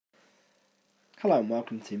Hello and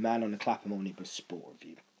welcome to Man on the Clapham Omnibus Sport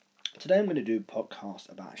Review. Today I'm going to do a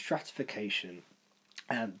podcast about stratification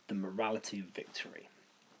and the morality of victory.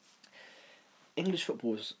 English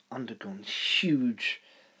football has undergone huge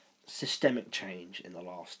systemic change in the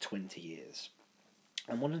last 20 years.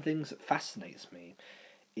 And one of the things that fascinates me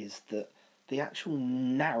is that the actual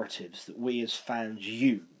narratives that we as fans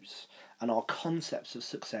use and our concepts of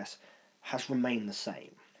success has remained the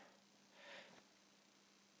same.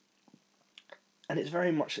 And it's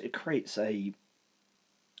very much, it creates a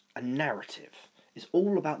narrative. It's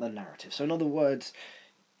all about the narrative. So in other words,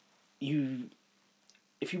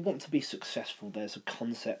 if you want to be successful, there's a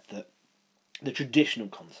concept that, the traditional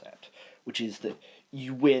concept, which is that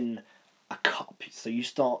you win a cup. So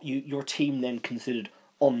your team then considered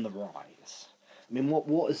on the rise. I mean,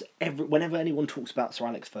 whenever anyone talks about Sir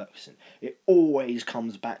Alex Ferguson, it always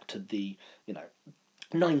comes back to the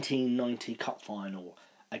 1990 cup final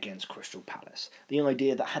against Crystal Palace. The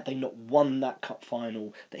idea that had they not won that cup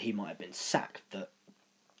final, that he might have been sacked, that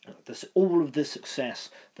all of the success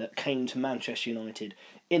that came to Manchester United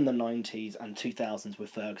in the 90s and 2000s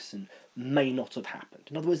with Ferguson may not have happened.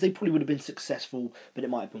 In other words, they probably would have been successful, but it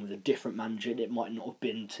might have been with a different manager, and it might not have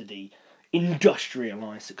been to the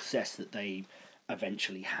industrialised success that they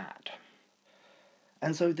eventually had.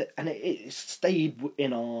 And so it stayed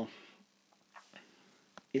in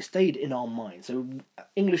our mind. So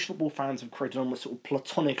English football fans have created almost sort of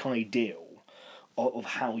platonic ideal of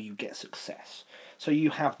how you get success. So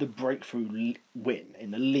you have the breakthrough win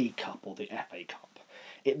in the League Cup or the FA Cup.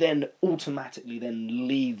 It then automatically then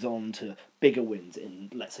leads on to bigger wins in,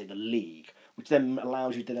 let's say, the League, which then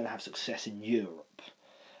allows you to then have success in Europe.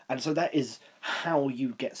 And so that is how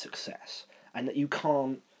you get success, and that you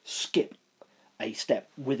can't skip a step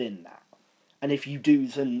within that. And if you do,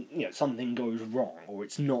 then something goes wrong, or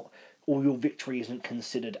it's not, or your victory isn't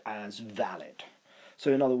considered as valid.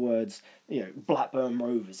 So in other words, Blackburn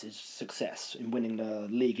Rovers' success in winning the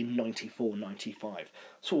league in 94-95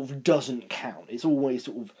 sort of doesn't count. It's always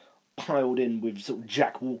sort of piled in with sort of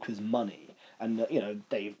Jack Walker's money, and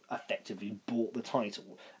they've effectively bought the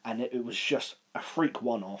title, and it was just a freak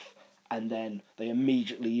one-off, and then they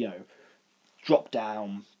immediately dropped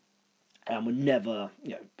down and were never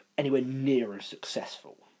anywhere near as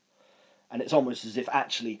successful. And it's almost as if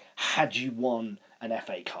actually, had you won an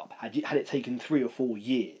FA Cup, had it taken 3 or 4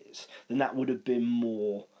 years, then that would have been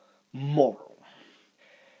more moral.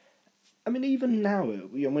 I mean, even now,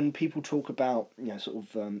 when people talk about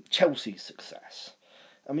Chelsea's success,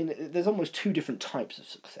 I mean, there's almost two different types of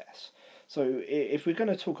success. So if we're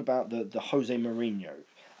going to talk about the Jose Mourinho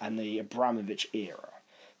and the Abramovich era,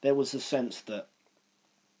 there was a sense that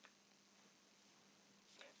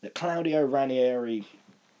Claudio Ranieri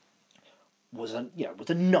was a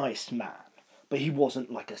nice man, but he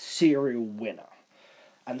wasn't like a serial winner.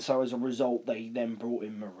 And so as a result, they then brought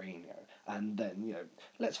in Mourinho. And then,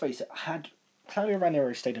 let's face it, had Claudio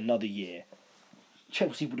Ranieri stayed another year,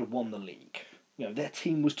 Chelsea would have won the league. Their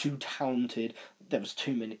team was too talented. There was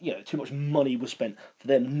too much money was spent for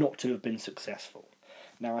them not to have been successful.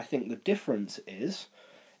 Now, I think the difference is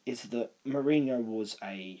that Mourinho was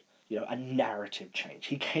a narrative change.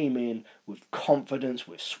 He came in with confidence,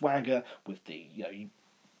 with swagger, with the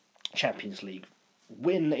Champions League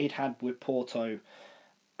win that he'd had with Porto,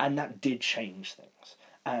 and that did change things.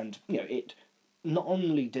 And it not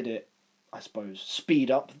only did it, I suppose, speed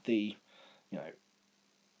up the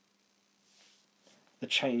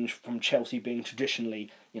change from Chelsea being traditionally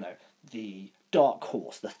the dark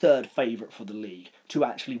horse, the third favourite for the league, to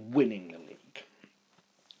actually winning the league.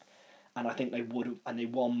 And I think they would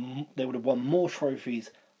have won more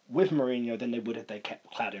trophies with Mourinho than they would if they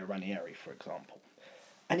kept Claudio Ranieri, for example.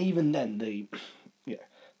 And even then, the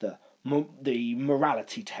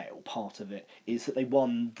morality tale part of it is that they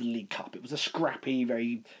won the League Cup. It was a scrappy,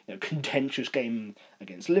 very contentious game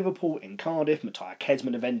against Liverpool in Cardiff. Matthias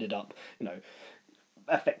Kesman have ended up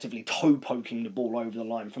effectively toe-poking the ball over the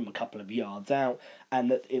line from a couple of yards out,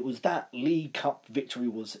 and that it was that League Cup victory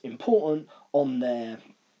was important on their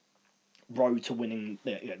road to winning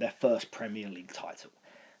their first Premier League title.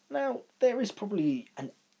 Now, there is probably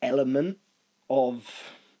an element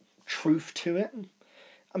of truth to it.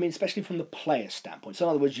 I mean, especially from the player standpoint. So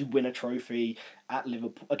in other words, you win a trophy at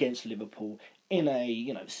Liverpool against Liverpool in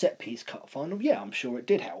a set-piece cup final. Yeah, I'm sure it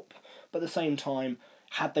did help. But at the same time,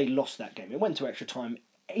 had they lost that game, it went to extra time,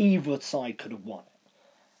 either side could have won it.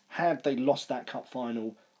 Had they lost that cup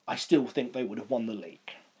final, I still think they would have won the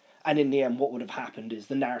league. And in the end, what would have happened is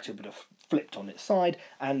the narrative would have flipped on its side,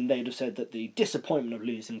 and they'd have said that the disappointment of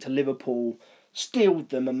losing to Liverpool steeled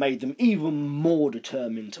them and made them even more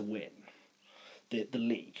determined to win. the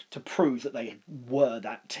league to prove that they were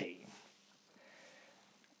that team.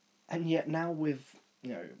 And yet now with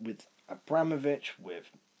Abramovich,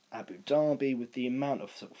 with Abu Dhabi, with the amount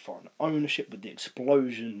of sort of foreign ownership, with the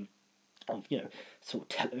explosion of sort of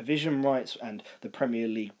television rights, and the Premier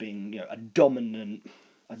League being a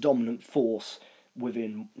dominant force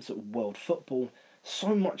within sort of world football,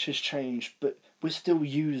 so much has changed, but we're still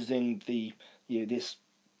using the this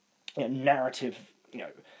narrative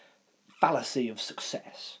fallacy of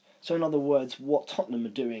success. So in other words, what Tottenham are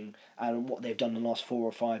doing and what they've done in the last 4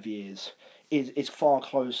 or 5 years is far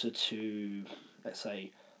closer to, let's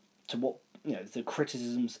say, to what the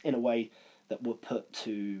criticisms in a way that were put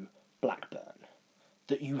to Blackburn,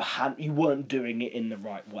 that you weren't doing it in the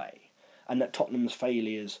right way, and that Tottenham's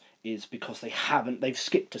failures is because they've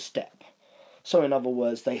skipped a step. So in other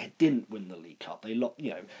words, they didn't win the League Cup. They lost,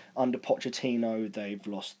 under Pochettino, they've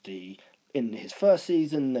lost in his first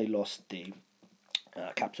season, they lost the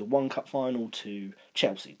Capital One Cup final to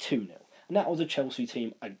Chelsea 2-0. And that was a Chelsea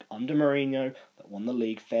team under Mourinho that won the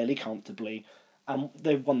league fairly comfortably, and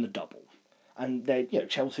they've won the double. And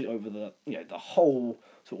Chelsea over the whole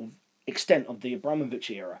sort of extent of the Abramovich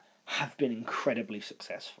era have been incredibly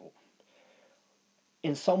successful.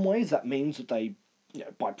 In some ways, that means that they,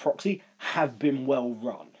 by proxy, have been well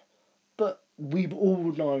run. But we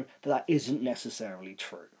all know that isn't necessarily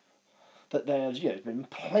true. That there's been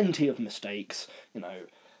plenty of mistakes,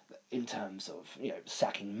 in terms of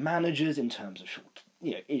sacking managers, in terms of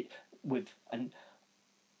with a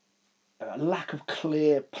lack of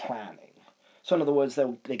clear planning. So in other words,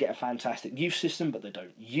 they get a fantastic youth system, but they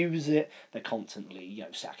don't use it. They're constantly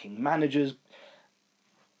sacking managers.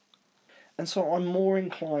 And so I'm more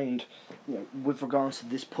inclined, with regards to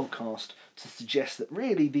this podcast, to suggest that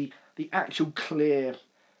really the actual clear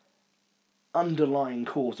underlying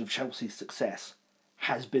cause of Chelsea's success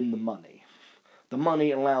has been the money. The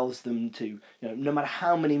money allows them to, no matter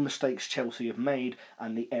how many mistakes Chelsea have made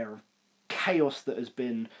and the air of chaos that has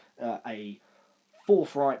been a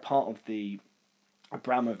forthright part of the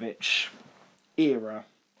Abramovich era,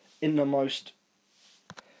 in the most,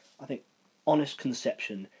 I think, honest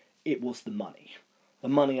conception, it was the money. The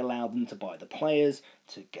money allowed them to buy the players,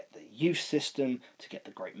 to get the youth system, to get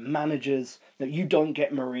the great managers. Now, you don't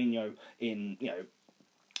get Mourinho in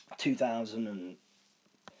 2000 and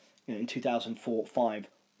in 2004-5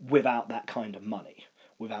 without that kind of money,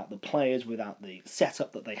 without the players, without the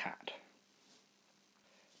setup that they had.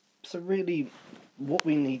 So really, what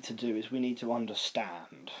we need to do is we need to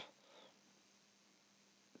understand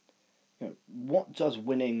what does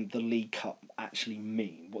winning the League Cup actually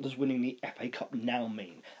mean? What does winning the FA Cup now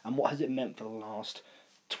mean? And what has it meant for the last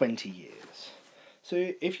 20 years?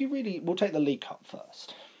 So we'll take the League Cup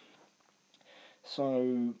first.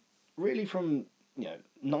 So really from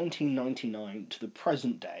 1999 to the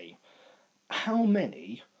present day, how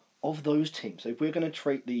many of those teams, so if we're going to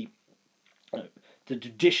treat the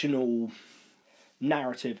traditional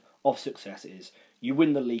narrative of success is you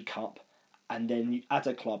win the League Cup, and then as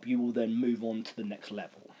a club you will then move on to the next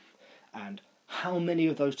level. And how many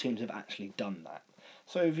of those teams have actually done that?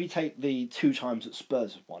 So if you take the 2 times that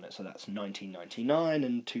Spurs have won it, so that's 1999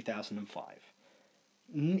 and 2005.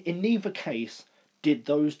 In neither case did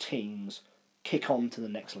those teams kick on to the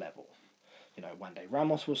next level. Juande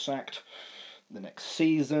Ramos was sacked the next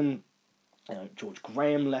season. George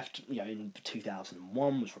Graham left in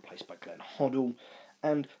 2001, was replaced by Glenn Hoddle.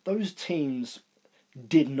 And those teams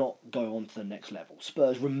did not go on to the next level.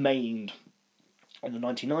 Spurs remained, in the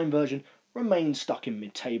 99 version, remained stuck in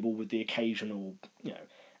mid-table with the occasional,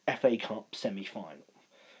 FA Cup semi-final.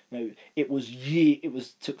 It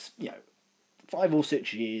took 5 or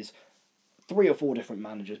 6 years, 3 or 4 different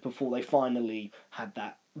managers before they finally had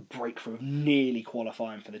that breakthrough of nearly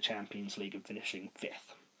qualifying for the Champions League and finishing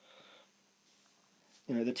 5th.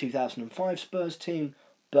 The 2005 Spurs team,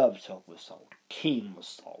 Berbatov was sold, Keane was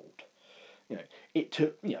sold. It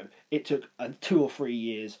took 2 or 3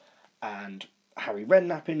 years and Harry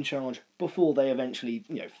Redknapp in charge before they eventually,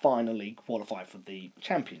 finally qualified for the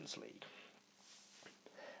Champions League.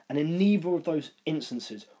 And in neither of those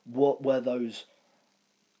instances were those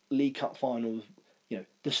League Cup finals,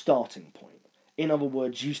 the starting point. In other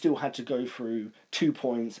words, you still had to go through 2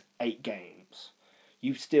 points, 8 games.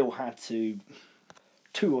 You still had to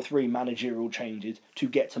 2 or 3 managerial changes to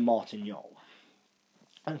get to Martin Jol.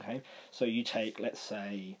 Okay, so you take, let's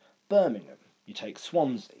say, Birmingham, you take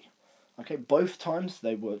Swansea. Okay, both times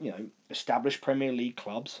they were, established Premier League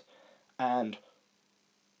clubs, and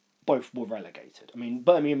both were relegated. I mean,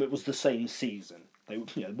 Birmingham, it was the same season. They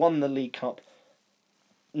won the League Cup.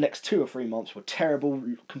 Next 2 or 3 months were terrible,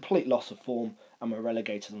 complete loss of form, and were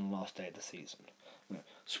relegated on the last day of the season.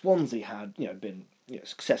 Swansea had been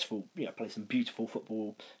successful, played some beautiful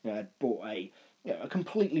football, had brought a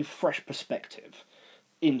completely fresh perspective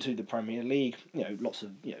into the Premier League. Lots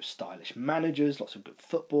of stylish managers, lots of good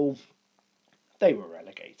football. They were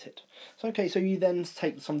relegated. So okay, so you then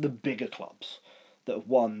take some of the bigger clubs that have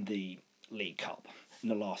won the League Cup in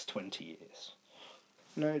the last 20 years.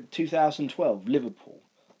 2012, Liverpool,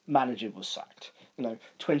 manager was sacked.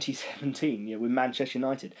 2017, with Manchester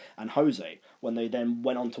United and Jose, when they then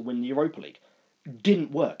went on to win the Europa League,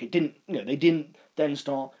 didn't work. It didn't, they didn't then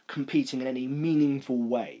start competing in any meaningful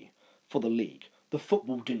way for the league. The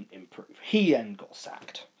football didn't improve. He then got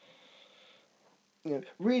sacked.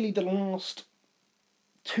 Really, the last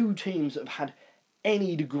two teams that have had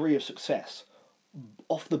any degree of success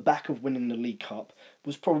off the back of winning the League Cup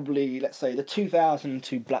was probably, let's say, the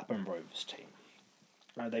 2002 Blackburn Rovers team.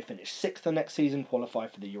 They finished sixth the next season,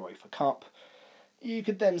 qualified for the UEFA Cup. You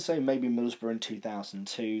could then say maybe Middlesbrough in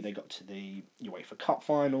 2002, they got to the UEFA Cup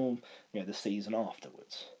final, the season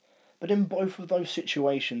afterwards. But in both of those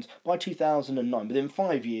situations, by 2009, within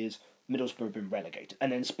 5 years, Middlesbrough had been relegated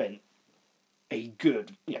and then spent a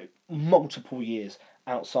good, multiple years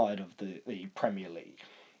outside of the Premier League.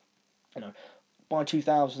 By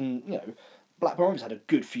 2000, Blackburn Rovers had a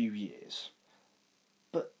good few years.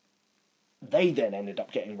 But they then ended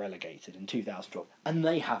up getting relegated in 2012, and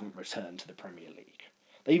they haven't returned to the Premier League.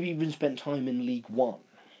 They've even spent time in League One.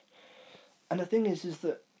 And the thing is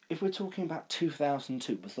that if we're talking about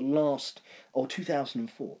 2002 was the last, or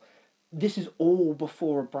 2004, this is all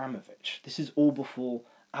before Abramovich. This is all before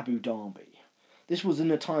Abu Dhabi. This was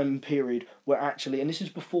in a time period where actually, and this is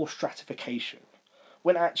before stratification,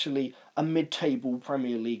 when actually a mid-table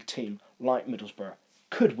Premier League team like Middlesbrough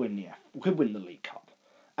could win the League Cup,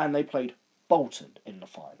 and they played Bolton in the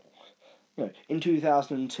final. In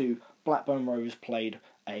 2002, Blackburn Rovers played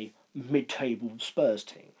a mid-table Spurs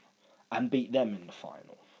team and beat them in the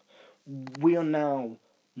final. We are now,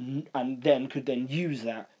 and then could then use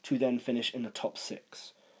that to then finish in the top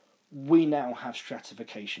six. We now have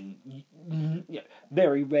stratification.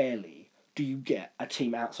 Very rarely do you get a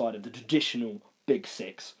team outside of the traditional Big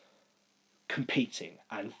Six competing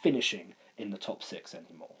and finishing in the top six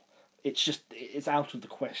anymore. It's out of the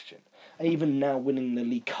question. And even now winning the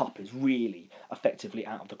League Cup is really effectively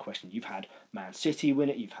out of the question. You've had Man City win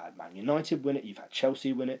it, you've had Man United win it, you've had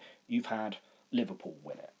Chelsea win it, you've had Liverpool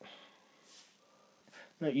win it.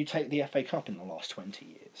 You take the FA Cup in the last 20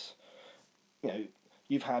 years.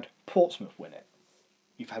 You've had Portsmouth win it.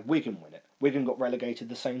 You've had Wigan win it. Wigan got relegated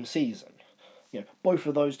the same season. Both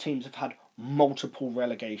of those teams have had multiple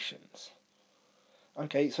relegations.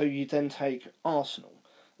 Okay, so you then take Arsenal.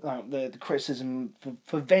 The criticism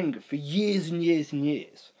for Wenger for years and years and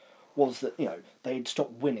years was that they'd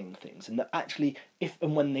stopped winning things, and that actually, if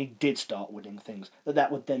and when they did start winning things,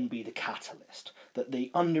 that would then be the catalyst. That the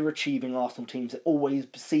underachieving Arsenal teams that always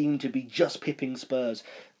seemed to be just pipping Spurs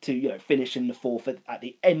to finish in the fourth at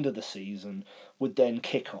the end of the season would then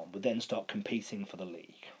kick on, would then start competing for the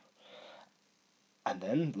league. And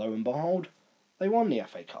then, lo and behold, they won the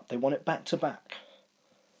FA Cup. They won it back to back.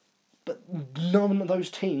 But none of those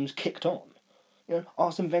teams kicked on.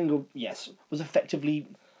 Arsene Wenger, yes, was effectively.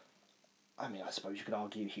 I suppose you could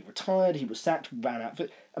argue he retired, he was sacked, ran out.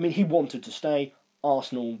 He wanted to stay.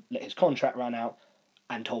 Arsenal let his contract run out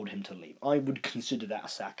and told him to leave. I would consider that a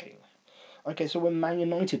sacking. Okay, so when Man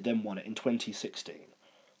United then won it in 2016,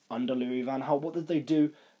 under Louis van Gaal, what did they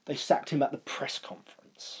do? They sacked him at the press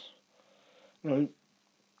conference.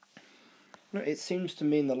 It seems to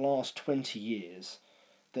me in the last 20 years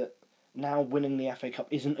that now winning the FA Cup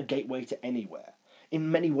isn't a gateway to anywhere.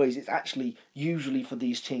 In many ways, it's actually usually for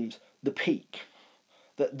these teams the peak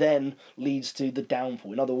that then leads to the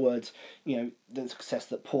downfall. In other words, the success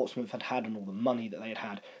that Portsmouth had had and all the money that they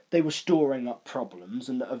had, they were storing up problems,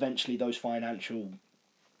 and that eventually those financial,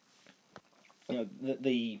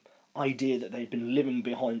 the idea that they'd been living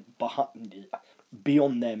beyond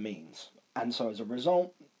their means. And so as a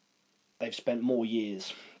result, they've spent more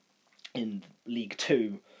years in League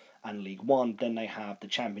Two and League One than they have the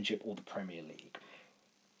Championship or the Premier League.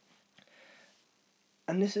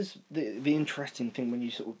 And this is the interesting thing when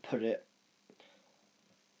you sort of put it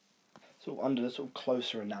sort of under sort of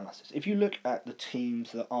closer analysis. If you look at the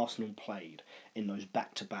teams that Arsenal played in those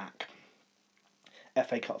back-to-back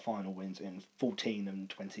FA Cup final wins in 2014 and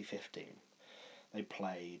 2015, they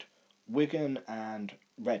played Wigan and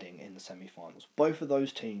Reading in the semi-finals. Both of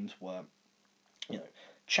those teams were,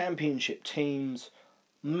 Championship teams,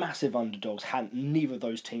 massive underdogs. Neither of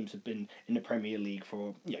those teams had been in the Premier League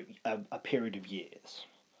for a period of years.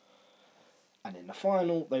 And in the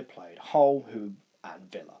final, they played Hull,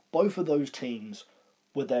 and Villa. Both of those teams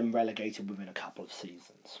were then relegated within a couple of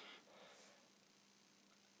seasons.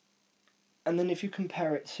 And then if you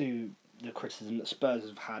compare it to the criticism that Spurs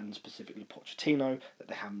have had, and specifically Pochettino, that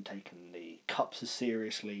they haven't taken the cups as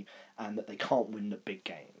seriously and that they can't win the big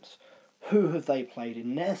games, who have they played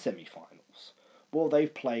in their semi-finals? Well,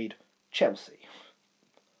 they've played Chelsea,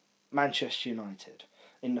 Manchester United.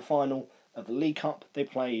 In the final of the League Cup, they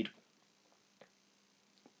played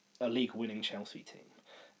a league-winning Chelsea team.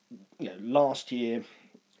 Last year,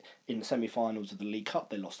 in the semi-finals of the League Cup,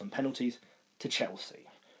 they lost on penalties to Chelsea,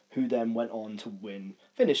 who then went on to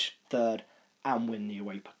finish third, and win the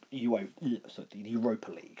Europa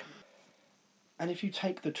League. And if you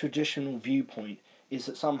take the traditional viewpoint, is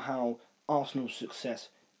that somehow Arsenal's success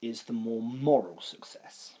is the more moral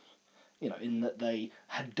success. In that they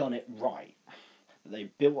had done it right.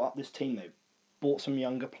 They built up this team, they bought some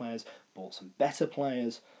younger players, bought some better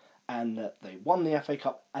players, and that they won the FA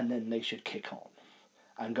Cup, and then they should kick on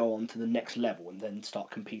and go on to the next level and then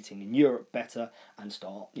start competing in Europe better and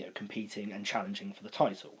start competing and challenging for the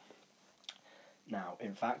title. Now,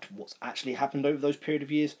 in fact, what's actually happened over those period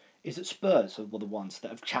of years is that Spurs were the ones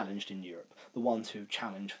that have challenged in Europe, the ones who have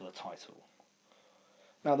challenged for the title.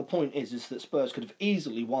 Now, the point is that Spurs could have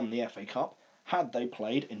easily won the FA Cup had they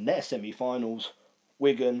played in their semi-finals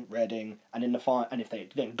Wigan, Reading, and if they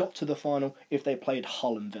then got to the final, if they played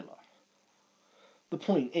Hull and Villa. The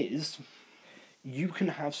point is, you can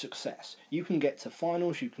have success. You can get to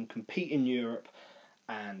finals, you can compete in Europe,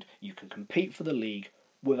 and you can compete for the league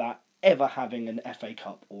without ever having an FA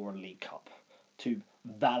Cup or a League Cup to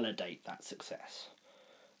validate that success.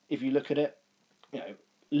 If you look at it,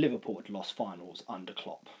 Liverpool had lost finals under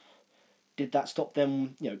Klopp. Did that stop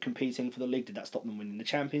them, competing for the league? Did that stop them winning the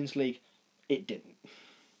Champions League? It didn't.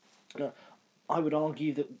 I would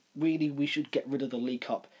argue that really we should get rid of the League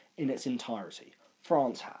Cup in its entirety.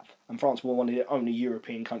 France have, and France were one of the only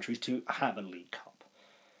European countries to have a League Cup.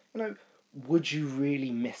 Would you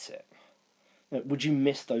really miss it? Would you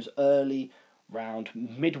miss those early round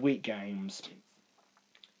midweek games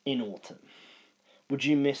in autumn? Would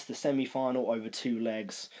you miss the semi-final over 2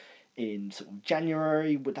 legs in sort of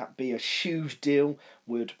January? Would that be a huge deal?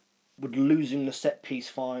 Would losing the set piece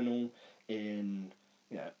final in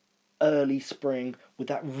early spring, would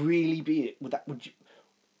that really be it?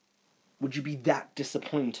 Would you be that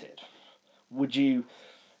disappointed?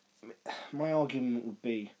 My argument would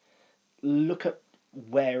be, look at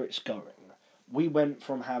where it's going. We went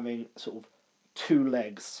from having sort of 2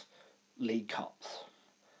 legs League Cups,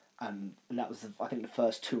 and that was, I think, the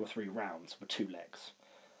first 2 or 3 rounds were 2 legs.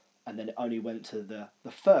 And then it only went to the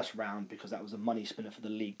first round because that was a money spinner for the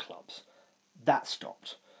league clubs. That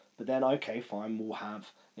stopped. But then, okay, fine, we'll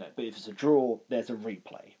have, but if it's a draw, there's a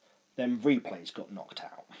replay. Then replays got knocked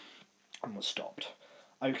out and was stopped.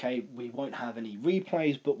 Okay, we won't have any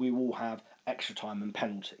replays, but we will have extra time and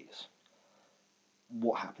penalties.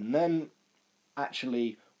 What happened then?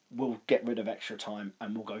 Actually, we'll get rid of extra time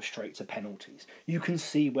and we'll go straight to penalties. You can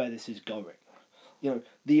see where this is going.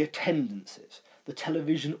 The attendances, the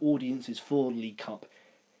television audiences for the League Cup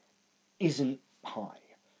isn't high.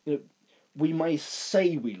 We may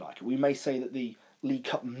say we like it. We may say that the League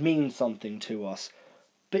Cup means something to us,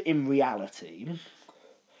 but in reality,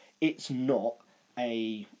 it's not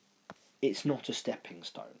a stepping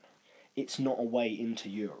stone. It's not a way into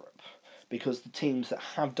Europe, because the teams that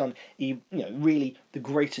have done, really the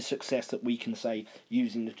greatest success that we can say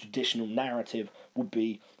using the traditional narrative would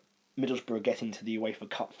be Middlesbrough getting to the UEFA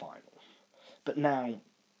Cup final. But now,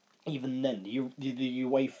 even then,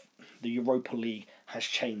 the Europa League has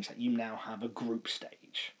changed. That you now have a group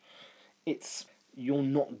stage. You're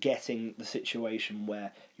not getting the situation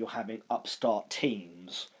where you're having upstart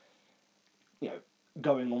teams,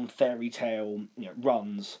 going on fairy tale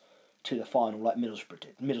runs to the final like Middlesbrough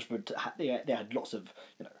did. Middlesbrough they had lots of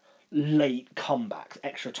late comebacks,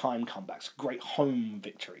 extra time comebacks, great home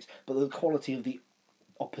victories, but the quality of the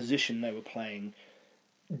opposition they were playing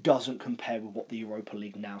doesn't compare with what the Europa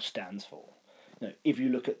League now stands for. If you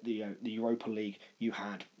look at the Europa League, you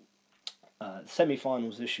had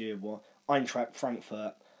semi-finals this year were Eintracht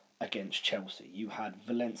Frankfurt against Chelsea. You had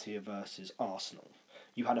Valencia versus Arsenal.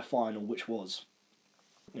 You had a final which was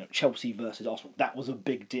Chelsea versus Arsenal. That was a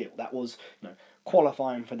big deal. That was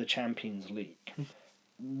qualifying for the Champions League.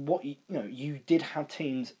 You did have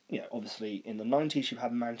teams. Obviously in the 90s you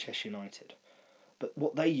had Manchester United. But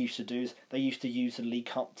what they used to do is they used to use the League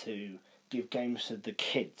Cup to give games to the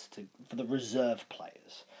kids, for the reserve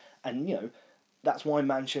players. And, that's why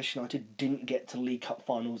Manchester United didn't get to League Cup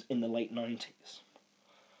finals in the late 90s.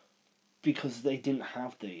 Because they didn't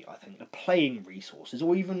have the playing resources,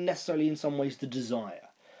 or even necessarily in some ways the desire.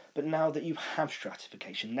 But now that you have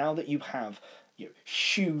stratification, now that you have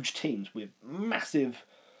huge teams with massive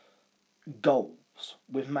goals,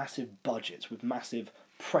 with massive budgets, with massive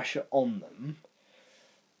pressure on them,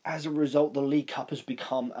 as a result, the League Cup has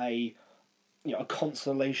become a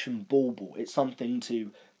consolation bauble. It's something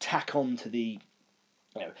to tack on to the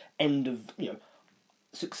end of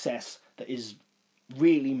success that is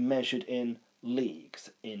really measured in leagues,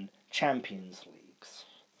 in Champions Leagues,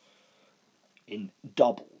 in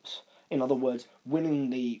doubles. In other words, winning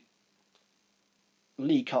the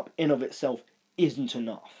League Cup in of itself isn't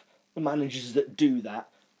enough. The managers that do that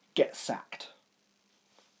get sacked.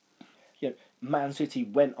 Man City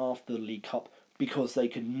went after the League Cup because they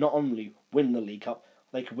could not only win the League Cup,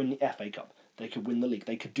 they could win the FA Cup, they could win the league,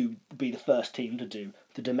 they could be the first team to do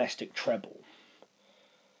the domestic treble.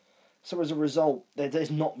 So as a result,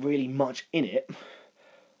 there's not really much in it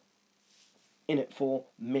for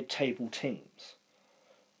mid-table teams.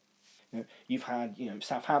 You've had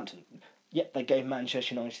Southampton. Yep, they gave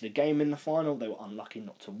Manchester United a game in the final. They were unlucky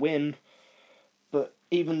not to win. But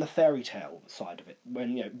even the fairy tale side of it,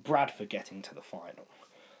 when Bradford getting to the final,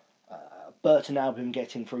 Burton Albion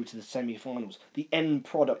getting through to the semi-finals, the end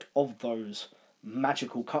product of those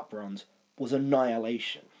magical cup runs was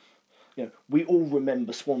annihilation. We all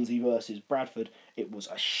remember Swansea versus Bradford. It was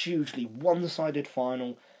a hugely one-sided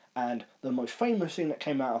final, and the most famous thing that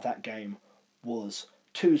came out of that game was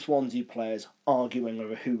two Swansea players arguing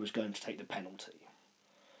over who was going to take the penalty.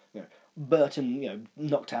 Burton,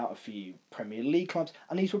 knocked out a few Premier League clubs,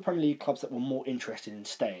 and these were Premier League clubs that were more interested in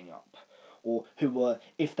staying up, or who were,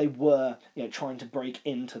 if they were, trying to break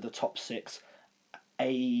into the top six,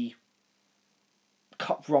 a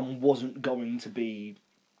cup run wasn't going to be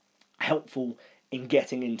helpful in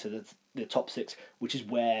getting into the top six, which is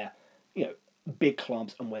where big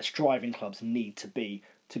clubs and where striving clubs need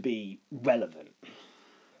to be relevant.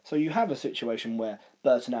 So you have a situation where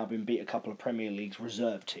Burton Albion beat a couple of Premier League's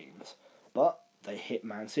reserve teams, but they hit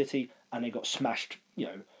Man City and they got smashed,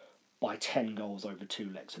 by 10 goals over two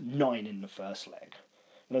legs, 9 in the first leg.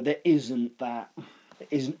 There isn't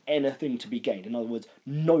anything to be gained. In other words,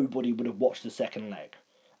 nobody would have watched the second leg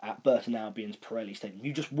at Burton Albion's Pirelli Stadium.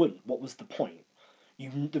 You just wouldn't. What was the point?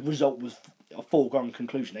 The result was a foregone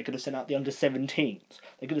conclusion. They could have sent out the under-17s.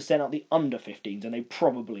 They could have sent out the under-15s, and they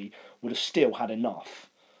probably would have still had enough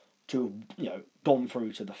to have, gone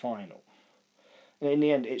through to the final. And in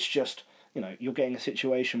the end, it's just, you're getting a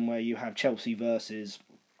situation where you have Chelsea versus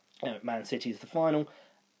Man City as the final,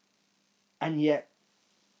 and yet,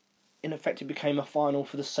 in effect, it became a final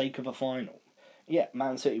for the sake of a final. Yeah,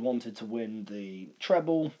 Man City wanted to win the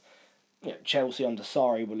treble. Chelsea under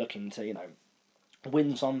Sarri were looking to,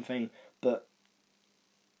 win something, but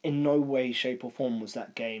in no way, shape, or form was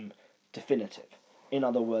that game definitive. In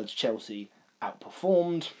other words, Chelsea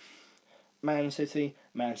outperformed Man City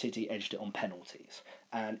edged it on penalties.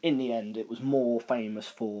 And in the end, it was more famous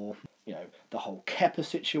for, the whole Kepa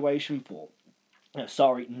situation, for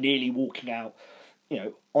Sarri nearly walking out,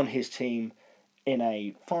 on his team in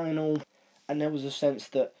a final. And there was a sense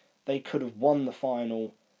that they could have won the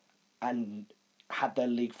final and had their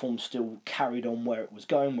league form still carried on where it was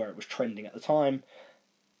going, where it was trending at the time,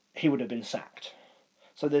 he would have been sacked.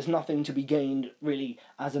 So there's nothing to be gained really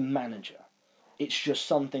as a manager. It's just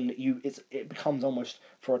something that it becomes almost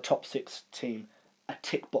for a top six team a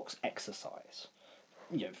tick box exercise.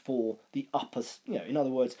 For the upper, in other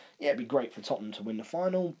words, it'd be great for Tottenham to win the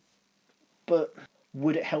final, but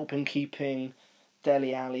would it help in keeping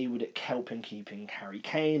Dele Alli? Would it help in keeping Harry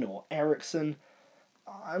Kane or Eriksen?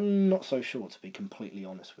 I'm not so sure, to be completely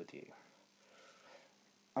honest with you.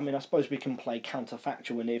 I mean, I suppose we can play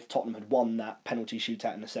counterfactual, and if Tottenham had won that penalty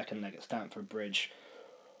shootout in the second leg at Stamford Bridge,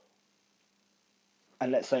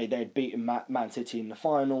 and let's say they'd beaten Man City in the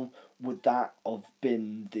final, would that have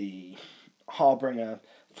been the harbinger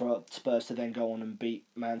for Spurs to then go on and beat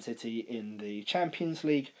Man City in the Champions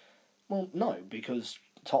League? Well, no, because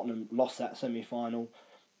Tottenham lost that semi-final,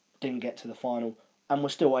 didn't get to the final, and were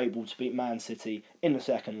still able to beat Man City in the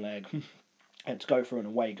second leg and to go through an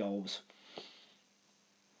away goals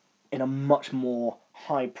in a much more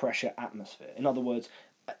high-pressure atmosphere. In other words,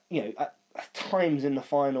 at times in the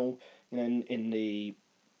final, in the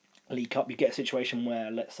League Cup, you get a situation where,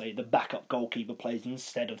 let's say, the backup goalkeeper plays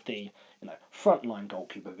instead of the frontline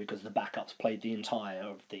goalkeeper because the backups played the entire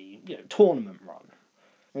of the tournament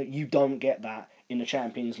run. You don't get that in the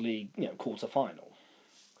Champions League quarter final.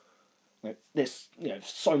 There's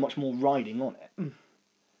so much more riding on it.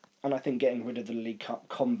 And I think getting rid of the League Cup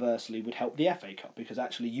conversely would help the FA Cup, because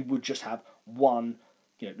actually you would just have one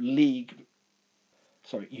you'd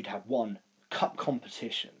have one cup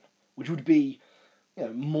competition, which would be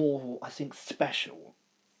more, I think, special.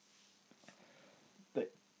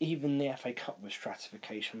 But even the FA Cup with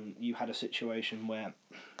stratification, you had a situation where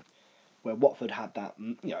Watford had that,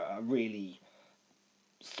 a really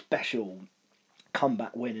special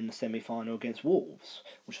comeback win in the semi-final against Wolves,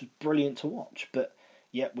 which was brilliant to watch. But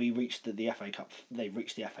yet we reached the FA Cup. They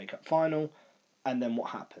reached the FA Cup final, and then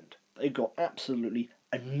what happened? They got absolutely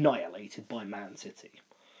annihilated by Man City.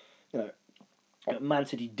 You Man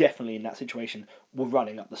City definitely in that situation were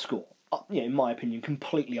running up the score. In my opinion,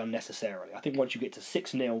 completely unnecessarily. I think once you get to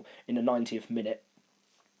 6-0 in the 90th minute,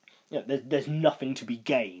 there's nothing to be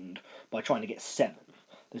gained by trying to get 7.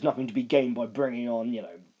 There's nothing to be gained by bringing on,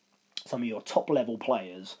 some of your top level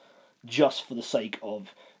players just for the sake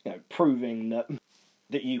of, proving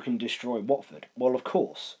that you can destroy Watford. Well, of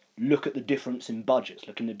course, look at the difference in budgets,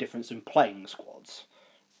 look at the difference in playing squads.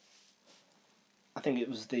 I think it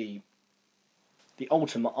was the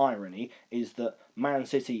ultimate irony is that Man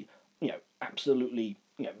City, absolutely,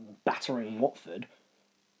 battering Watford,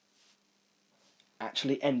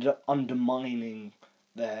 actually ended up undermining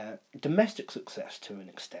their domestic success to an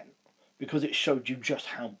extent because it showed you just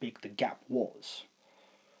how big the gap was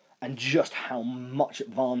and just how much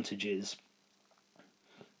advantages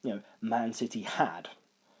Man City had.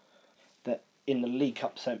 That in the League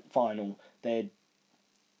Cup final they'd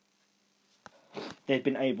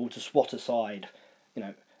been able to swat aside,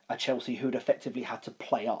 a Chelsea who'd effectively had to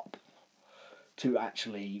play up to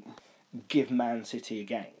actually give Man City a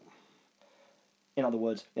game. In other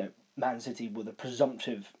words, Man City were the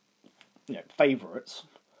presumptive, favourites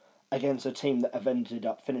against a team that have ended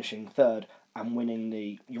up finishing third and winning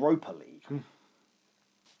the Europa League,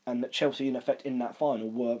 and that Chelsea, in effect, in that final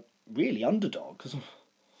were really underdogs.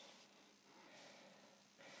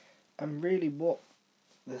 And really, what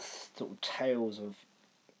the sort of tales of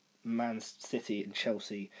Man City and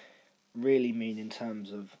Chelsea really mean in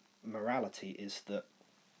terms of morality is that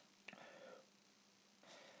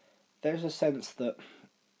there's a sense that,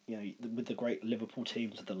 with the great Liverpool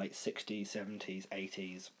teams of the late 60s, 70s,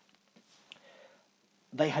 80s,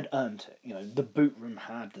 they had earned it. The boot room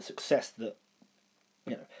had the success that,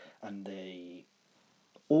 and the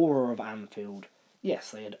aura of Anfield,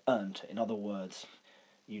 yes, they had earned it. In other words,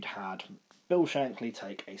 you'd had Bill Shankly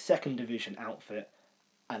take a second division outfit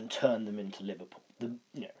and turn them into Liverpool.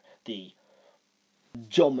 The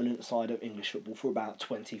dominant side of English football for about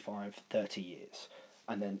 25, 30 years.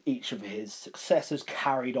 And then each of his successors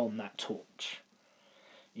carried on that torch.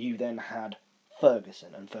 You then had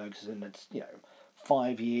Ferguson, and Ferguson had,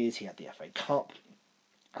 5 years, he had the FA Cup,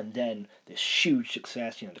 and then this huge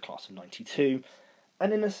success, the class of 92.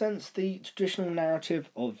 And in a sense, the traditional narrative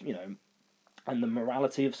of, and the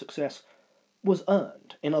morality of success was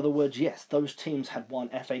earned. In other words, yes, those teams had won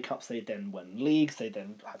FA Cups, they then won leagues, they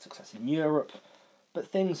then had success in Europe, but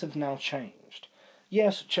things have now changed.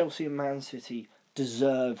 Yes, Chelsea and Man City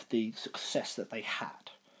deserved the success that they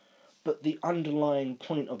had, but the underlying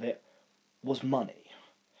point of it was money.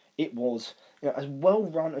 It was, as well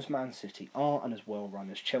run as Man City are and as well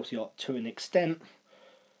run as Chelsea are to an extent,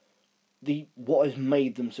 what has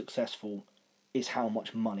made them successful is how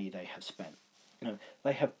much money they have spent.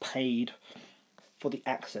 They have paid for the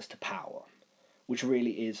access to power, which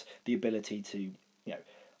really is the ability to,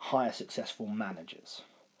 hire successful managers.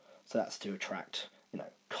 So that's to attract,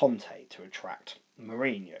 Conte, to attract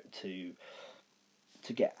Mourinho,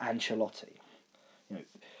 to get Ancelotti.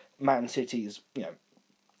 Man City's,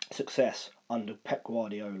 success under Pep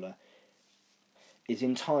Guardiola is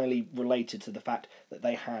entirely related to the fact that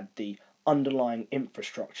they had the underlying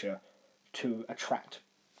infrastructure to attract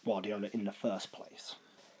Guardiola in the first place.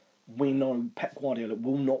 We know Pep Guardiola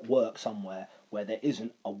will not work somewhere where there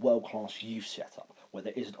isn't a world-class youth setup, where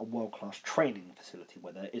there isn't a world-class training facility,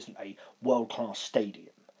 where there isn't a world-class stadium,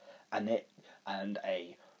 and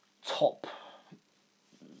a top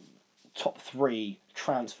 3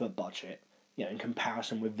 transfer budget, in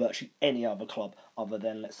comparison with virtually any other club other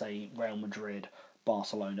than, let's say, Real Madrid,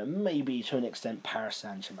 Barcelona, maybe to an extent Paris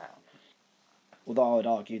Saint-Germain. Although I would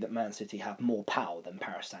argue that Man City have more power than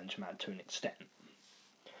Paris Saint-Germain to an extent,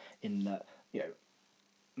 in that,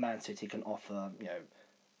 Man City can offer,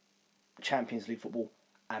 Champions League football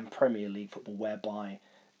and Premier League football, whereby,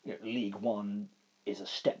 League One is a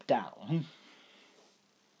step down,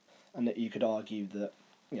 and that you could argue that,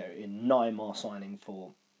 in Neymar signing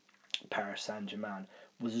for Paris Saint-Germain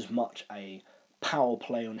was as much a power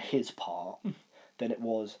play on his part than it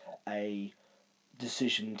was a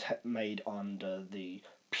decision made under the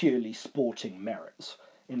purely sporting merits.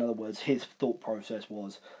 In other words, his thought process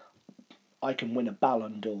was, I can win a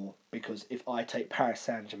Ballon d'Or because if I take Paris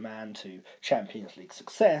Saint-Germain to Champions League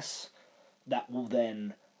success, that will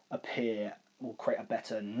then will create a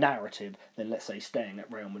better narrative than, let's say, staying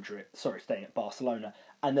at Barcelona,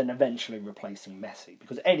 and then eventually replacing Messi.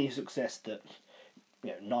 Because any success that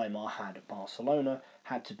Neymar had at Barcelona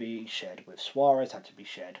had to be shared with Suarez, had to be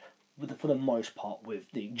shared for the most part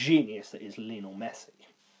with the genius that is Lionel Messi,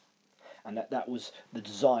 and that was the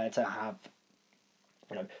desire to have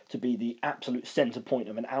to be the absolute centre point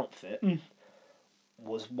of an outfit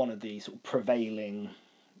was one of the sort of prevailing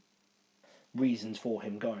reasons for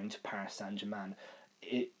him going to Paris Saint-Germain,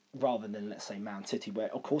 rather than, let's say, Man City,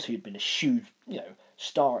 where of course he had been a huge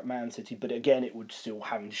star at Man City, but again it would still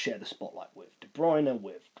having to share the spotlight with De Bruyne,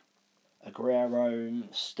 with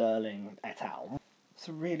Aguero, Sterling, et al.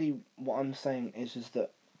 So really what I'm saying is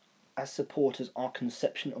that as supporters, our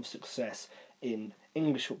conception of success in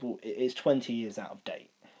English football is 20 years out of date.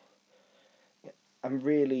 And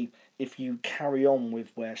really, if you carry on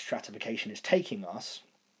with where stratification is taking us,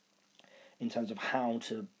 in terms of how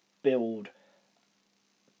to build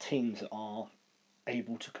teams that are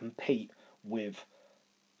able to compete with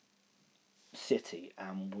City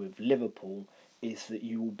and with Liverpool, is that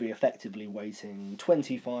you will be effectively waiting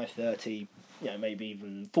 25, 30, maybe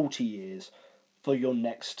even 40 years for your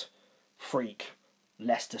next freak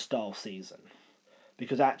Leicester-style season.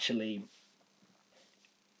 Because actually,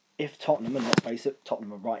 if Tottenham, and let's face it,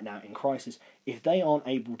 Tottenham are right now in crisis, if they aren't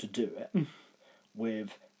able to do it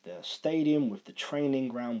with the stadium, with the training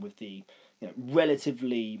ground, with the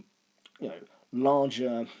relatively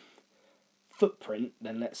larger footprint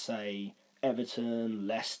than, let's say, Everton,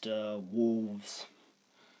 Leicester, Wolves,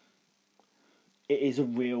 it is a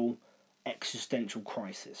real existential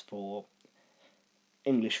crisis for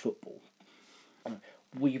English football.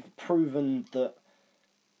 We've proven that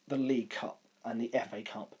the League Cup and the FA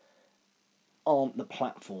Cup aren't the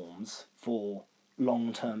platforms for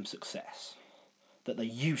long-term success that they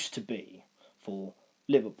used to be for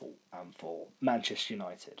Liverpool and for Manchester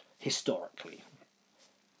United, historically.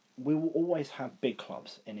 We will always have big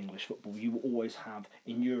clubs in English football. You will always have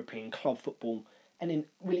in European club football, and in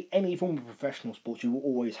really any form of professional sports, you will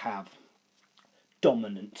always have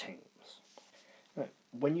dominant teams.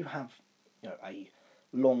 When you have a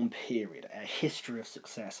long period, a history of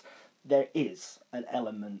success, there is an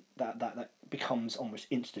element that becomes almost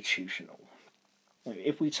institutional.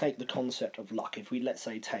 If we take the concept of luck, if we, let's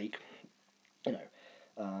say, take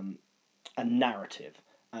a narrative,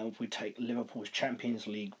 and if we take Liverpool's Champions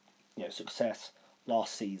League success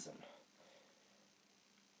last season,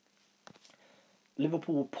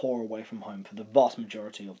 Liverpool were poor away from home for the vast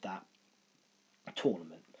majority of that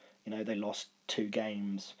tournament. They lost 2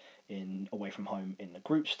 games away from home in the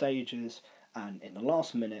group stages, and in the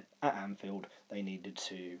last minute at Anfield they needed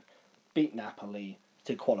to beat Napoli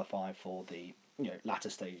to qualify for the latter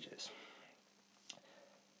stages.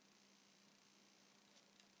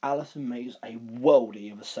 Alisson makes a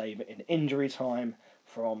worldie of a save in injury time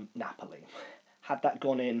from Napoli. Had that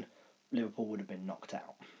gone in, Liverpool would have been knocked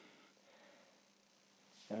out.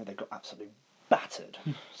 They got absolutely battered.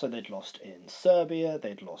 So they'd lost in Serbia,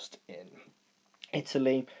 they'd lost in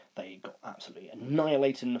Italy, they got absolutely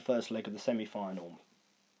annihilated in the first leg of the semi-final,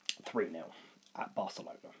 3-0 at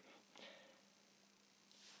Barcelona.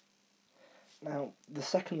 Now, the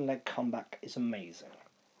second leg comeback is amazing,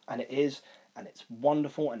 and it's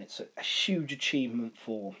wonderful, and it's a huge achievement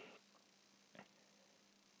for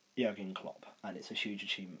Jurgen Klopp, and it's a huge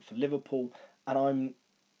achievement for Liverpool, and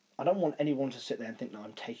I don't want anyone to sit there and think that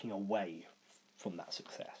I'm taking away from that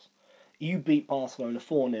success. You beat Barcelona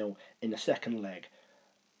 4-0 in the second leg,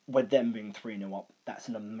 with them being 3-0 up. That's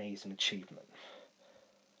an amazing achievement.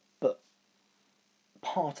 But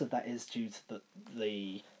part of that is due to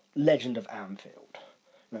the legend of Anfield.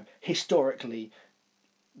 Historically,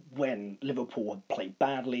 when Liverpool have played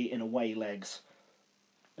badly in away legs,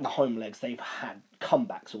 in the home legs, they've had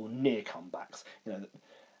comebacks or near comebacks.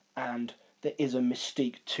 And there is a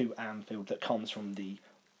mystique to Anfield that comes from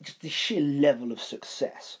just the sheer level of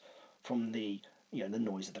success, from the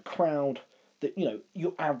noise of the crowd that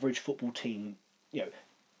your average football team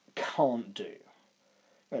can't do.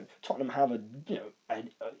 Tottenham have a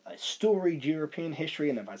storied European history,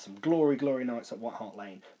 and they've had some glory nights at White Hart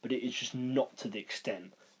Lane, but it is just not to the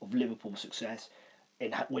extent of Liverpool's success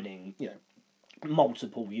in winning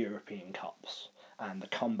multiple European Cups, and the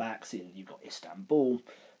comebacks you've got Istanbul.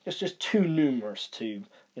 It's just too numerous to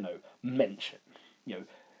mention.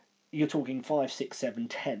 You're talking 5, 6, 7,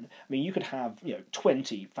 10. I mean, you could have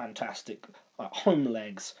 20 fantastic home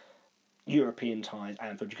legs, European ties,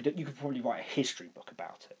 Anfield. You could probably write a history book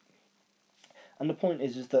about it. And the point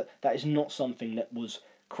is that is not something that was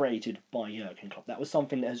created by Jurgen Klopp. That was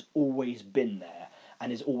something that has always been there,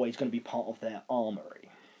 and is always going to be part of their armoury.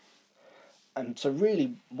 And so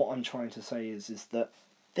really what I'm trying to say is that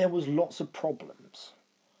there was lots of problems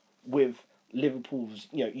with Liverpool's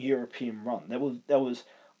European run. There was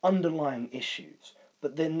underlying issues,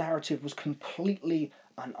 but their narrative was completely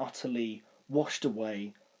and utterly washed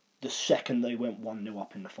away the second they went 1-0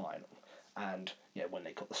 up in the final. And when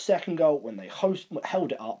they got the second goal, when they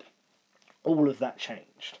held it up, all of that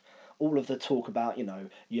changed. All of the talk about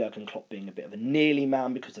Jurgen Klopp being a bit of a nearly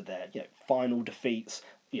man because of their final defeats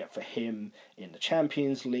for him in the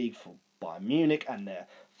Champions League, for Bayern Munich, and their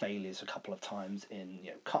failures a couple of times in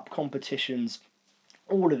cup competitions,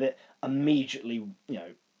 all of it immediately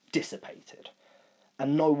dissipated,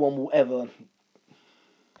 and no one will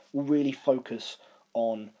really focus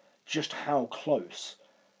on just how close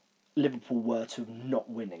Liverpool were to not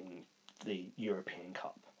winning the European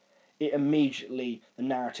Cup. The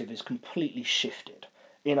narrative is completely shifted.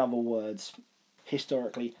 In other words,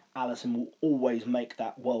 historically, Alisson will always make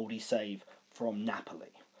that worldy save from Napoli.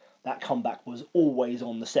 That comeback was always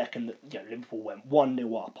on the second that Liverpool went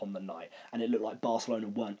 1-0 up on the night, and it looked like Barcelona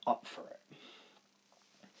weren't up for it.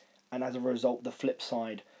 And as a result, the flip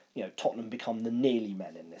side, Tottenham become the nearly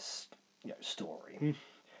men in this story.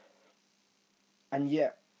 And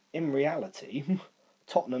yet, in reality,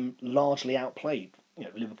 Tottenham largely outplayed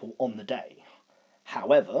Liverpool on the day.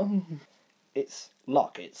 However, it's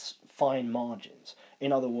luck, it's fine margins.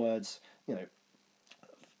 In other words,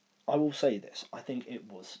 I will say this, I think it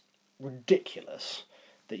was ridiculous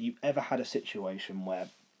that you ever had a situation where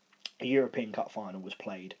a European Cup final was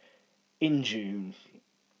played in June,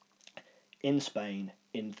 in Spain,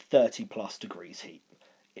 in 30 plus degrees heat.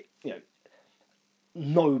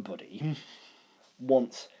 Nobody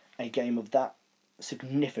wants a game of that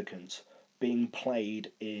significance being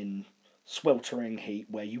played in sweltering heat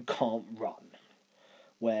where you can't run,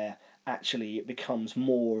 where actually it becomes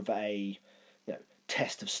more of a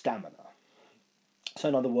test of stamina. So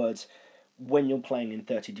in other words, when you're playing in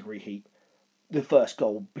 30-degree heat, the first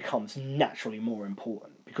goal becomes naturally more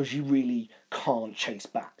important because you really can't chase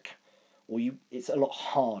back, or it's a lot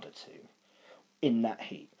harder to in that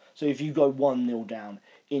heat. So if you go 1-0 down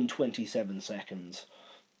in 27 seconds,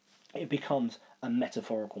 it becomes a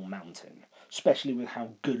metaphorical mountain, especially with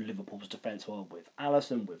how good Liverpool's defence were with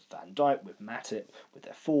Alisson, with Van Dijk, with Matip, with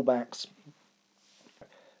their fullbacks.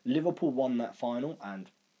 Liverpool won that final, and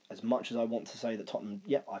as much as I want to say that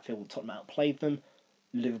I feel that Tottenham outplayed them,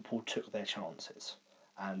 Liverpool took their chances.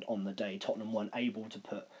 And on the day, Tottenham weren't able to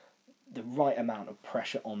put the right amount of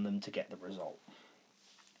pressure on them to get the result.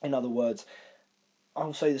 In other words,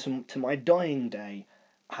 I'll say this to my dying day,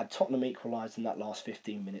 had Tottenham equalised in that last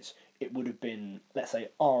 15 minutes, it would have been, let's say,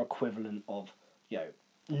 our equivalent of,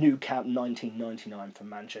 Nou Camp 1999 for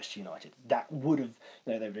Manchester United. That would have,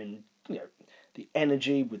 they've been, the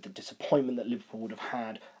energy with the disappointment that Liverpool would have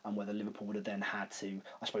had, and whether Liverpool would have then had to,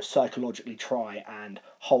 I suppose, psychologically try and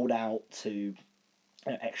hold out to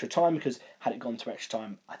extra time, because had it gone to extra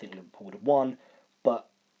time, I think Liverpool would have won. But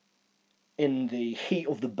in the heat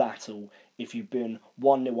of the battle, if you've been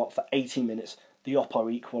 1-0 up for 80 minutes, the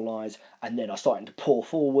Oppo equalise, and then are starting to pour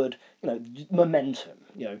forward, momentum,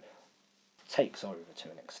 takes over to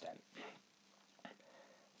an extent.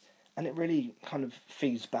 And it really kind of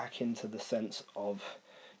feeds back into the sense of,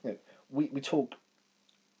 we talk,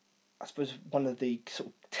 I suppose one of the sort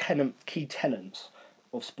of key tenets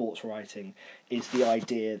of sports writing is the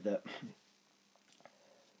idea that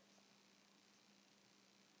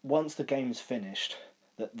once the game is finished,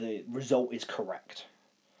 that the result is correct,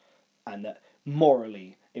 and that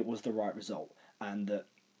morally it was the right result, and that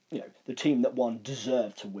the team that won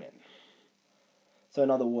deserved to win. So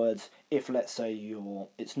in other words, if let's say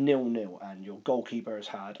it's 0-0 and your goalkeeper has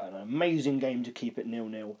had an amazing game to keep it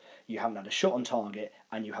 0-0, you haven't had a shot on target,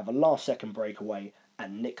 and you have a last second breakaway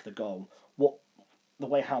and nick the goal, the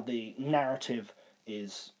way how the narrative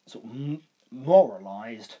is sort of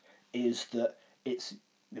moralised is that it's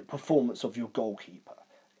the performance of your goalkeeper.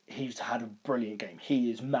 He's had a brilliant game. He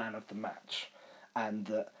is man of the match. And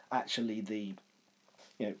that actually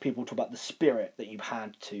people talk about the spirit that you've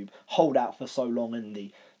had to hold out for so long,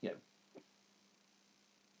 and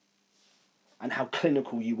and how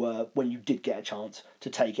clinical you were when you did get a chance to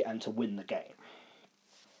take it and to win the game.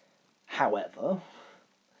 However,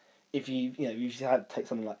 if you had to take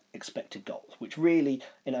something like expected goals, which really,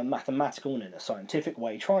 in a mathematical and in a scientific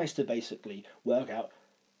way, tries to basically work out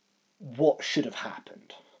what should have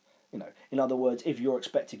happened. In other words, if your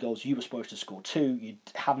expected goals, you were supposed to score 2, you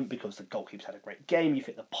haven't because the goalkeeper's had a great game, you've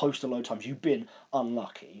hit the post a load of times, you've been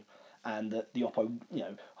unlucky, and that the Oppo,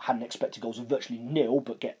 had an expected goals of virtually 0,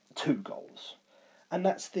 but get 2 goals. and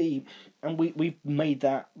that's the and we've made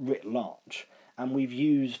that writ large, and we've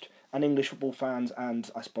used and English football fans and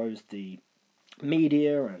I suppose the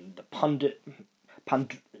media and the pund,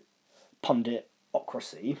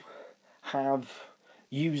 punditocracy have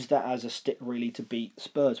used that as a stick really to beat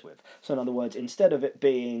Spurs with. So in other words, instead of it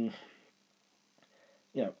being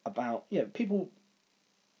about people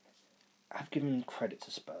have given credit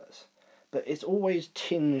to Spurs, but it's always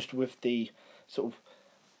tinged with the sort of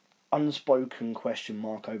unspoken question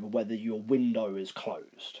mark over whether your window is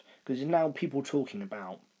closed. Because now people talking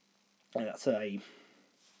about that's a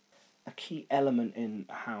key element in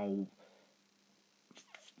how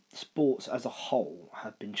sports as a whole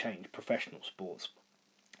have been changed, professional sports,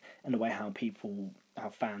 and the way how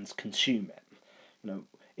fans consume it.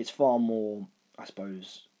 It's far more, I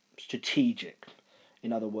suppose, strategic.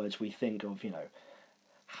 In other words, we think of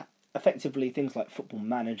effectively things like Football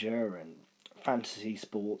Manager and fantasy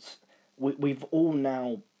sports. We've all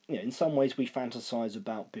now, in some ways, we fantasize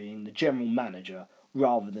about being the general manager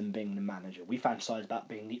rather than being the manager. We fantasize about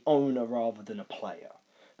being the owner rather than a player,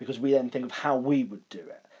 because we then think of how we would do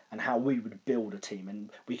it and how we would build a team, and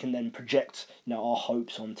we can then project our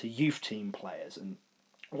hopes onto youth team players, and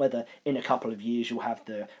whether in a couple of years you'll have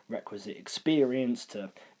the requisite experience to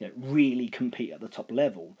really compete at the top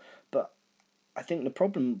level. But I think the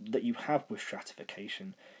problem that you have with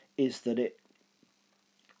stratification is that it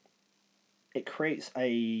creates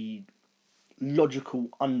a logical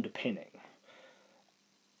underpinning,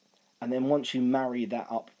 and then once you marry that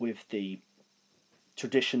up with the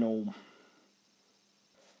traditional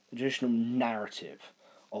traditional narrative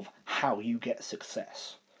of how you get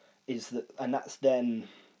success, and that's then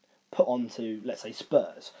put onto, let's say,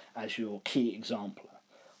 Spurs as your key example,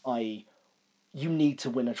 i.e., you need to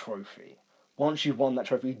win a trophy. Once you've won that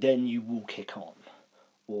trophy, then you will kick on.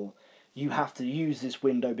 Or you have to use this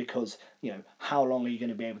window because, how long are you going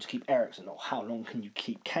to be able to keep Ericsson? Or how long can you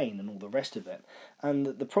keep Kane and all the rest of it? And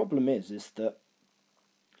the problem is that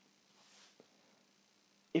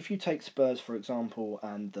if you take Spurs, for example,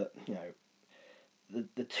 and that,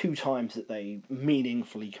 the two times that they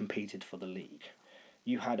meaningfully competed for the league,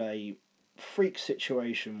 you had a freak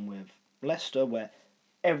situation with Leicester where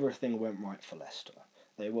everything went right for Leicester.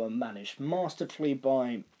 They were managed masterfully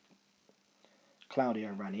by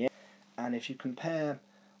Claudio Ranieri. And if you compare,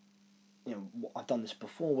 I've done this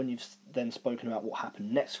before when you've then spoken about what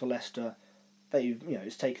happened next for Leicester,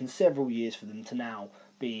 it's taken several years for them to now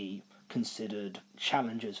be considered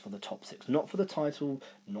challengers for the top six. Not for the title,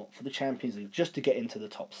 not for the Champions League, just to get into the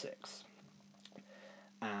top six.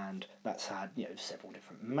 And that's had, several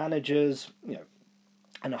different managers,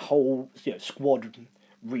 and a whole, squad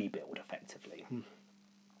rebuild, effectively.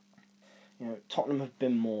 Tottenham have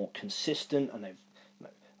been more consistent, and they've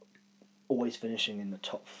always finishing in the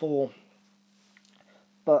top four.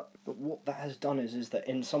 But what that has done is that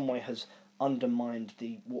in some way has undermined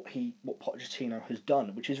what Pochettino has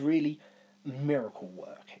done, which is really miracle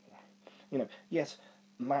working. Yes,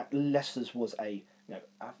 Matt Leicester's was I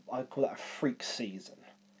call that a freak season,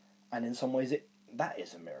 and in some ways that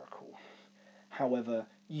is a miracle. However,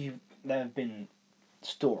 there have been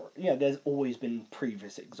there's always been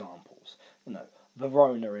previous examples.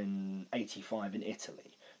 Verona in '85 in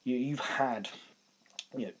Italy. You've had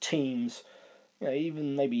teams.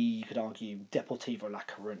 Even maybe you could argue Deportivo La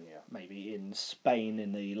Coruña, maybe in Spain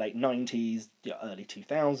in the late '90s, early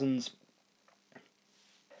 2000s.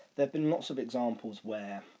 There have been lots of examples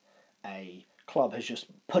where a club has just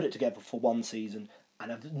put it together for one season and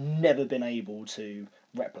have never been able to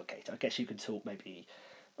replicate. I guess you could talk maybe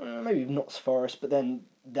not Forest, but then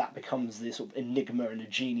that becomes this sort of enigma and a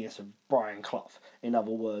genius of Brian Clough. In other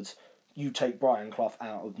words, you take Brian Clough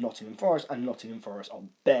out of Nottingham Forest, and Nottingham Forest are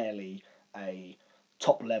barely a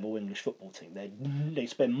top level English football team. They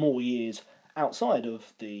spend more years outside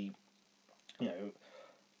of the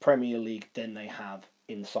Premier League than they have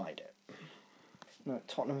inside it.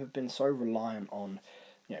 Tottenham have been so reliant on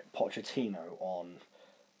Pochettino on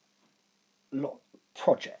lot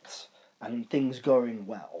projects and things going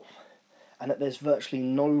well, and that there's virtually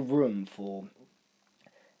no room for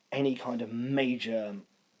any kind of major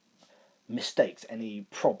mistakes, any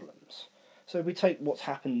problems. So if we take what's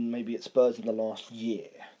happened maybe at Spurs in the last year,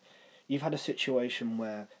 you've had a situation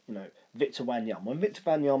where, Victor Wanyama, when Victor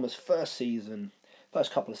Wanyama's first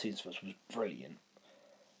couple of seasons was brilliant,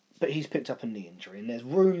 but he's picked up a knee injury, and there's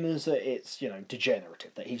rumours that it's,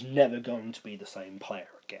 degenerative, that he's never going to be the same player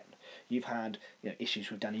again. You've had,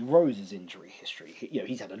 issues with Danny Rose's injury history.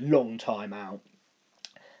 He's had a long time out,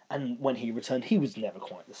 And when he returned, he was never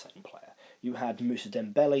quite the same player. You had Moussa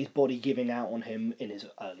Dembele's body giving out on him in his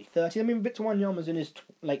early 30s. I mean, Victor Wanyama's in his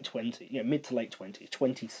late 20s, mid to late 20s,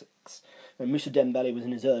 26. And Moussa Dembele was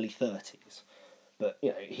in his early 30s. But,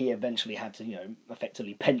 he eventually had to,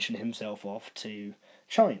 effectively pension himself off to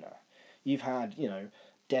China. You've had,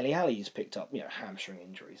 Dele Alli's picked up, hamstring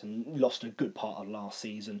injuries and lost a good part of last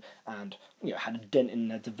season and, had a dent in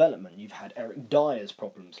their development. You've had Eric Dyer's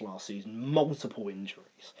problems last season, multiple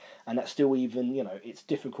injuries. And that's still even, it's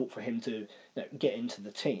difficult for him to get into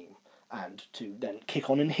the team and to then kick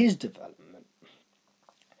on in his development.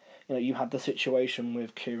 You had the situation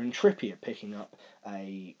with Kieran Trippier picking up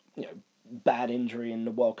a, bad injury in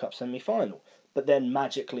the World Cup semi-final, but then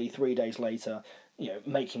magically 3 days later,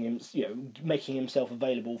 making himself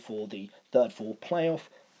available for the fourth playoff,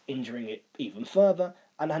 injuring it even further,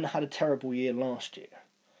 and then had a terrible year last year.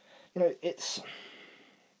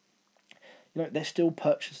 They're still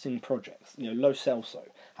purchasing projects. Lo Celso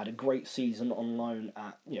had a great season on loan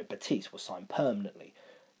at Betis, was signed permanently,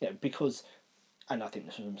 because. And I think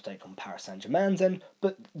this was a mistake on Paris Saint-Germain's end,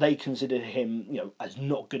 but they considered him, as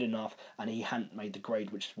not good enough, and he hadn't made the grade,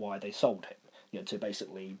 which is why they sold him, to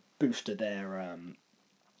basically boost their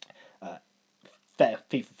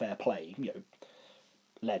FIFA fair play,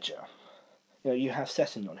 ledger. You have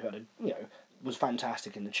Sessegnon, who had was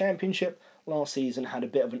fantastic in the Championship last season, had a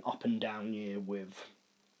bit of an up and down year with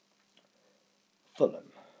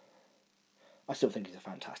Fulham. I still think he's a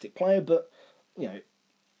fantastic player, but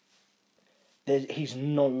he's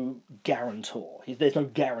no guarantor. There's no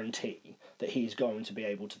guarantee that he's going to be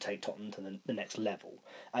able to take Tottenham to the next level.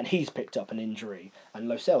 And he's picked up an injury, and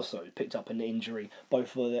Lo Celso picked up an injury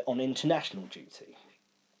both on international duty.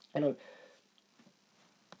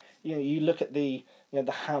 You look at the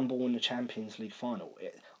handball in the Champions League final.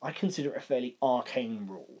 I consider it a fairly arcane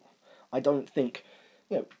rule. I don't think,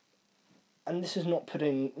 and this is not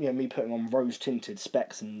putting me putting on rose tinted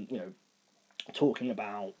specs and talking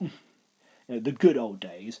about the good old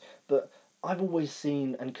days, but I've always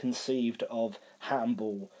seen and conceived of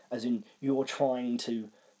handball as in you're trying to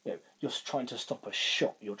stop a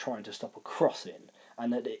shot, you're trying to stop a crossing,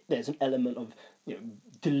 and that there's an element of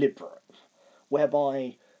deliberate,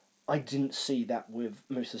 whereby I didn't see that with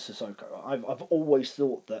Moussa Sissoko. I've always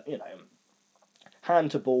thought that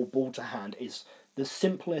hand to ball, ball to hand is the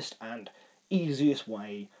simplest and easiest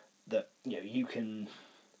way that you can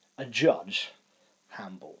adjudge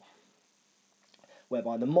handball.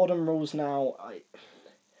 Whereby the modern rules now,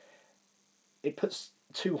 it puts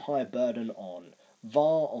too high a burden on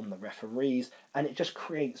VAR, on the referees, and it just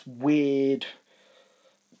creates weird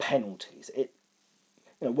penalties.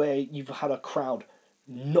 Where you've had a crowd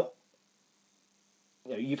not,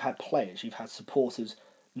 you've had players, you've had supporters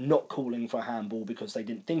not calling for handball because they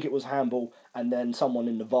didn't think it was handball, and then someone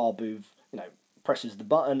in the VAR booth, presses the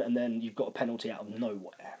button, and then you've got a penalty out of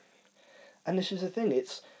nowhere. And this is the thing,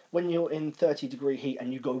 it's when you're in 30-degree heat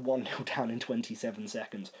and you go 1-0 down in 27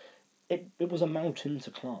 seconds, it was a mountain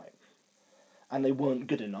to climb. And they weren't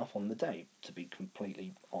good enough on the day, to be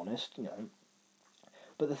completely honest,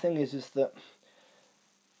 But the thing is that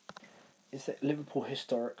Liverpool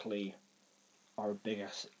historically are a bigger,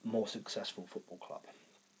 more successful football club.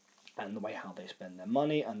 And the way how they spend their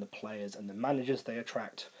money and the players and the managers they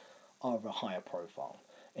attract are of a higher profile.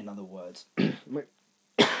 In other words,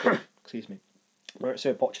 excuse me,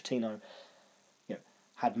 Mauricio Pochettino,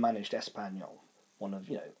 had managed Espanyol, one of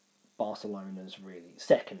Barcelona's really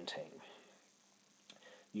second team.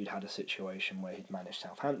 You'd had a situation where he'd managed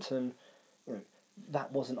Southampton.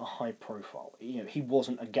 That wasn't a high profile. He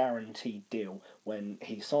wasn't a guaranteed deal when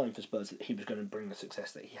he signed for Spurs that he was going to bring the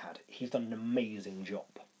success that he had. He's done an amazing job.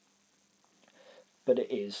 But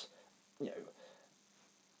it is,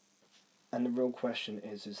 and the real question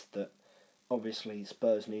is that obviously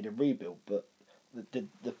Spurs need a rebuild, but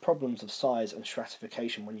the problems of size and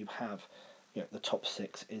stratification when you have the top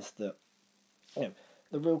six is that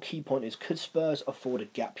the real key point is, could Spurs afford a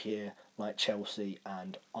gap year like Chelsea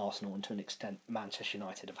and Arsenal, and to an extent Manchester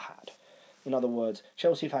United have had? In other words,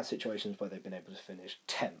 Chelsea have had situations where they've been able to finish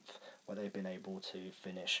 10th, where they've been able to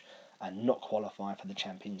finish and not qualify for the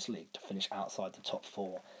Champions League, to finish outside the top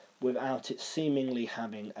four, without it seemingly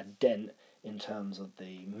having a dent in terms of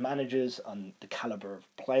the managers and the calibre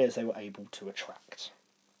of players they were able to attract.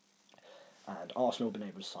 And Arsenal have been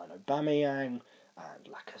able to sign Aubameyang and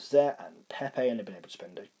Lacazette and Pepe, and they've been able to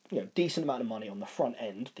spend a decent amount of money on the front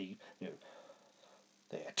end, the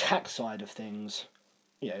attack side of things,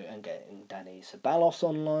 and getting Dani Ceballos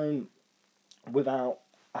on loan without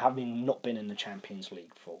having not been in the Champions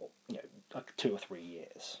League for like 2 or 3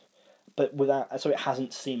 years, but so it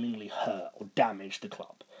hasn't seemingly hurt or damaged the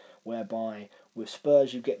club. whereby with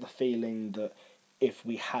Spurs you get the feeling that if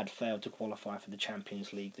we had failed to qualify for the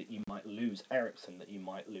Champions League, that you might lose Eriksen, that you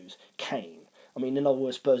might lose Kane. I mean, in other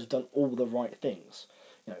words, Spurs have done all the right things.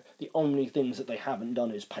 The only things that they haven't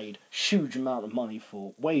done is paid huge amount of money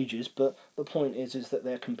for wages, but the point is that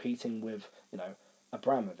they're competing with,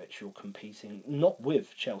 Abramovich. You're competing not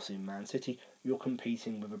with Chelsea and Man City, you're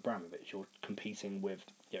competing with Abramovich, you're competing with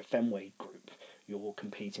Fenway Group, you're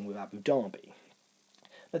competing with Abu Dhabi.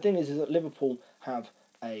 The thing is that Liverpool have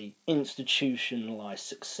a institutionalised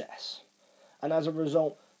success, and as a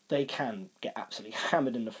result, they can get absolutely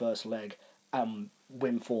hammered in the first leg and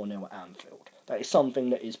win 4-0 at Anfield. That is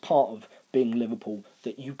something that is part of being Liverpool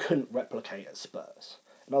that you couldn't replicate at Spurs.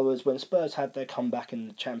 In other words, when Spurs had their comeback in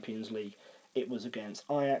the Champions League, it was against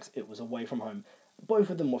Ajax, it was away from home. Both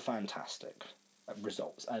of them were fantastic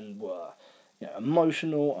results and were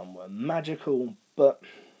emotional and were magical, but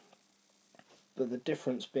the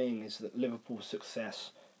difference being is that Liverpool's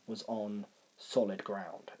success was on solid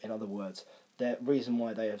ground. In other words, the reason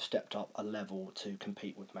why they have stepped up a level to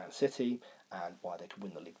compete with Man City and why they could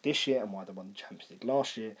win the league this year and why they won the Champions League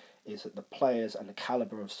last year is that the players and the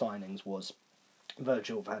calibre of signings was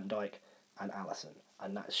Virgil van Dijk and Alisson,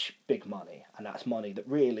 and that's big money, and that's money that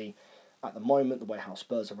really, at the moment, the way how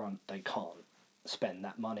Spurs are run, they can't spend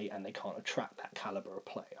that money and they can't attract that calibre of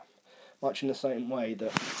player. Much in the same way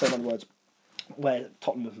that, so in other words, where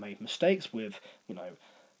Tottenham have made mistakes with,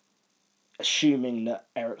 assuming that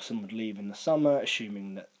Eriksen would leave in the summer,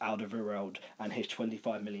 assuming that Alderweireld and his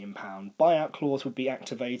 £25 million buyout clause would be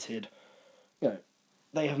activated,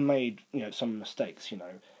 they have made, some mistakes,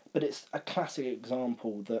 But it's a classic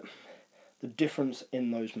example that the difference in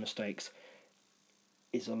those mistakes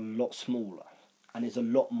is a lot smaller and is a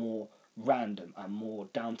lot more random and more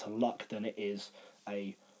down to luck than it is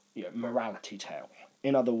a morality tale.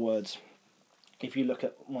 In other words, if you look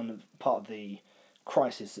at part of the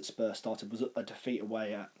crisis that Spurs started was a defeat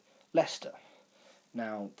away at Leicester.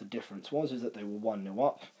 Now, the difference is that they were 1-0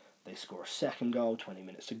 up, they score a second goal, 20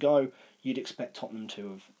 minutes to go. You'd expect Tottenham to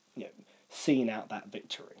have seen out that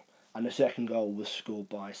victory. And the second goal was scored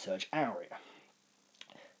by Serge Aurier.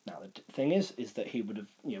 Now, the thing is that he would have,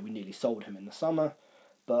 we nearly sold him in the summer,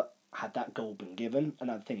 but had that goal been given,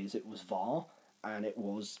 another thing is it was VAR, and it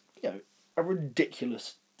was, a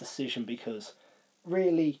ridiculous decision because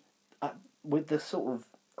really, with the sort of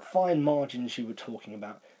fine margins you were talking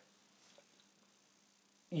about,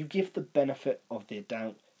 you give the benefit of the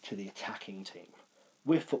doubt to the attacking team.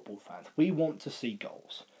 We're football fans. We want to see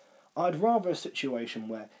goals. I'd rather a situation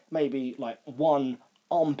where maybe like one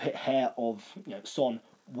armpit hair of Son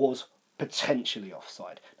was potentially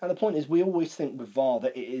offside. Now the point is, we always think with VAR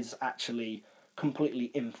that it is actually completely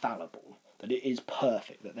infallible, that it is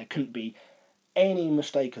perfect, that there couldn't be any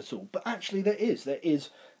mistake at all. But actually there is,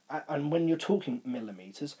 and when you're talking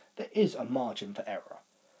millimetres, there is a margin for error.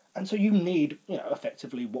 And so you need,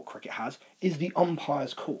 effectively what cricket has is the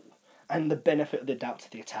umpire's call and the benefit of the doubt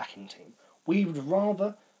to the attacking team. We would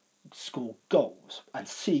rather score goals and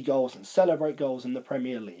see goals and celebrate goals in the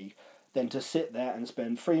Premier League than to sit there and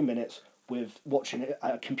spend 3 minutes with watching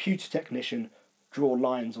a computer technician draw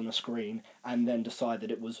lines on a screen and then decide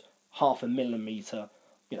that it was half a millimetre,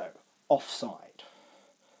 offside.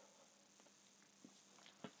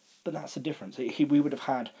 But that's the difference. We would have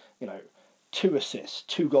had, 2 assists,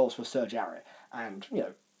 2 goals for Serge Aurier, and you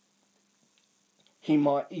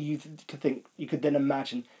could then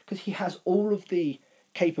imagine, because he has all of the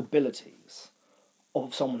capabilities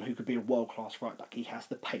of someone who could be a world-class right back. He has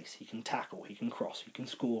the pace, he can tackle, he can cross, he can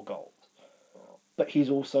score goals. But he's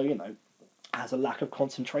also, has a lack of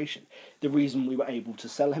concentration. The reason we were able to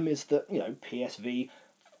sell him is that,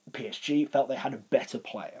 PSG felt they had a better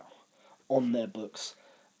player on their books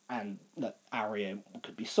and that Aurier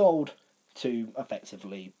could be sold to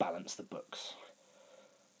effectively balance the books.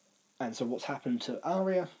 And so what's happened to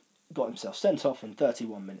Aurier? Got himself sent off in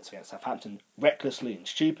 31 minutes against Southampton, recklessly and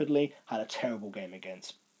stupidly, had a terrible game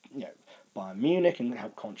against Bayern Munich and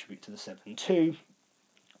helped contribute to the 7-2.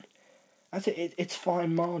 It's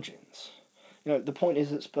fine margins. The point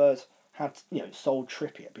is that Spurs had sold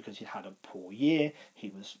Trippier because he had a poor year, he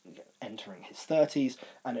was entering his 30s,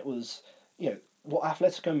 and it was what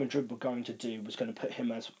Atletico Madrid were going to do was going to put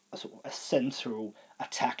him as a sort of a central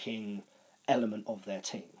attacking element of their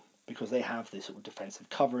team, because they have this sort of defensive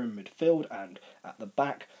cover in midfield and at the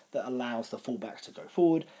back that allows the fullbacks to go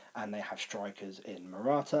forward, and they have strikers in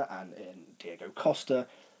Morata and in Diego Costa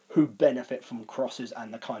who benefit from crosses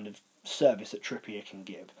and the kind of service that Trippier can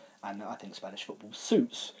give. And I think Spanish football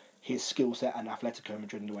suits his skill set, and Atletico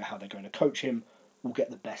Madrid, in the way how they're going to coach him, will get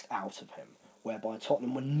the best out of him. whereby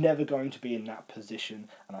Tottenham were never going to be in that position,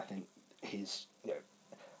 and I think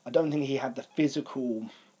I don't think he had the physical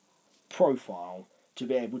profile to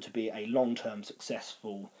be able to be a long-term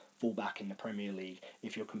successful fullback in the Premier League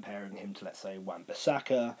if you're comparing him to, let's say,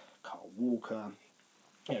 Wan-Bissaka, Carl Walker,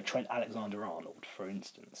 Trent Alexander-Arnold, for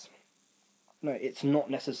instance. No, it's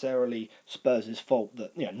not necessarily Spurs' fault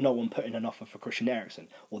that no one put in an offer for Christian Eriksen,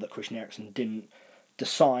 or that Christian Eriksen didn't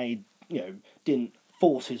decide, didn't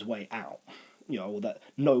force his way out, or that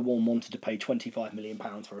no one wanted to pay £25 million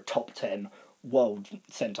for a top 10 world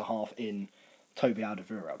centre half in Toby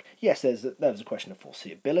Alderweireld. Yes, there's a question of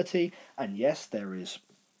foreseeability, and yes, there is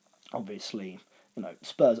obviously,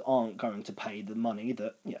 Spurs aren't going to pay the money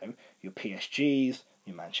that your PSGs,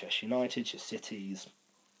 your Manchester Uniteds, your Cities,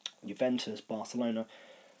 Juventus, Barcelona.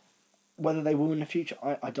 Whether they will in the future,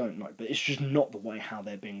 I don't know, but it's just not the way how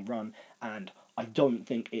they're being run, and I don't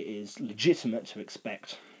think it is legitimate to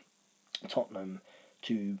expect Tottenham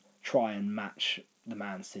to try and match the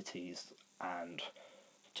Man Cities and,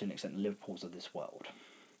 to an extent, the Liverpools of this world.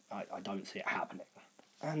 I don't see it happening.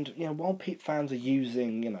 And while fans are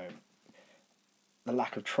using the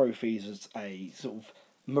lack of trophies as a sort of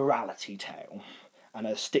morality tale and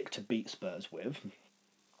a stick to beat Spurs with,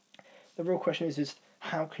 the real question is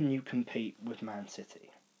how can you compete with Man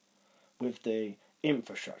City, with the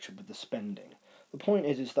infrastructure, with the spending? The point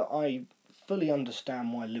is that I fully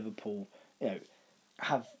understand why Liverpool,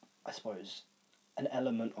 have, I suppose, an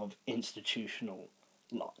element of institutional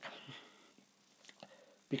luck.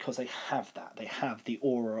 Because they have that. They have the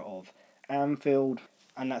aura of Anfield,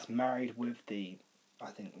 and that's married with the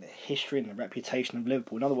history and the reputation of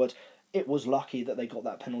Liverpool. In other words, it was lucky that they got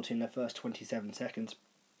that penalty in their first 27 seconds,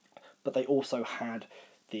 but they also had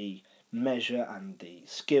the measure and the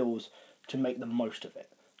skills to make the most of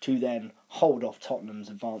it, to then hold off Tottenham's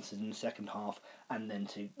advances in the second half, and then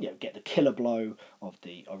to get the killer blow of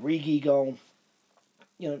the Origi goal.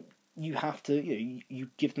 You have to you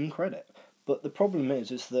give them credit. But the problem is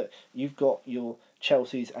that you've got your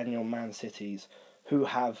Chelseas and your Man Cities who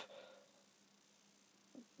have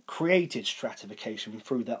created stratification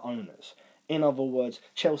through their owners. In other words,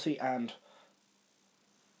 Chelsea and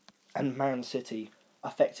Man City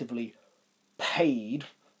effectively paid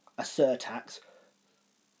a surtax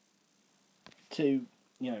to,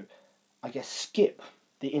 skip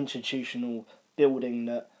the institutional building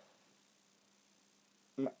that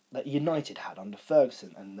United had under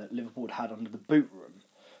Ferguson and that Liverpool had under the boot room.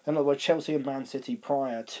 In other words, Chelsea and Man City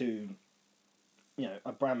prior to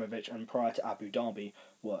Abramovich and prior to Abu Dhabi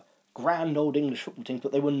were grand old English football teams,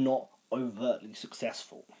 but they were not overtly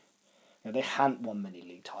successful. They hadn't won many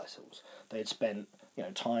league titles. They had spent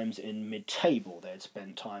times in mid-table. They had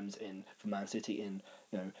spent times for Man City in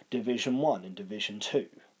Division 1, in Division 2.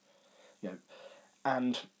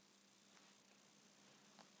 And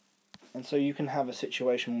so you can have a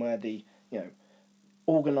situation where the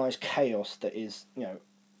organised chaos that is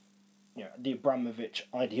the Abramovich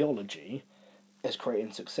ideology is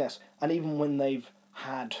creating success, and even when they've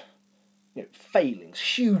had failings,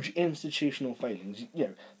 huge institutional failings,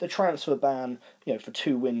 the transfer ban for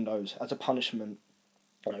 2 windows as a punishment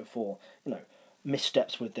for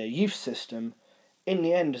missteps with their youth system, in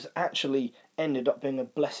the end has actually ended up being a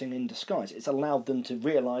blessing in disguise. It's allowed them to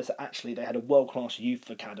realise that actually they had a world-class youth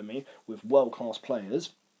academy with world-class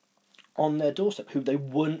players on their doorstep who they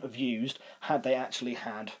wouldn't have used had they actually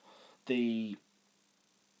had the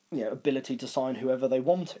ability to sign whoever they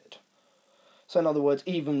wanted. So in other words,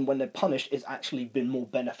 even when they're punished, it's actually been more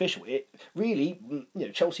beneficial. It really,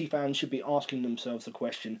 Chelsea fans should be asking themselves the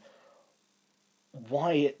question,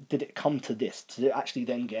 why did it come to this? To actually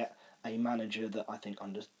then get a manager that I think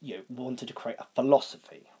wanted to create a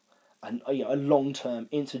philosophy, and a long-term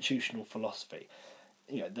institutional philosophy,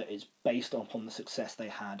 that is based upon the success they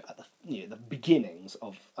had at the beginnings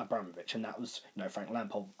of Abramovich, and that was Frank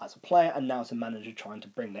Lampard as a player, and now as a manager trying to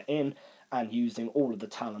bring that in and using all of the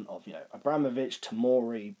talent of Abramovich,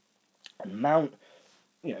 Tomori, and Mount,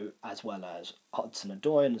 as well as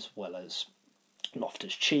Hudson-Odoi, and as well as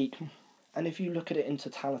Loftus-Cheek. And if you look at it in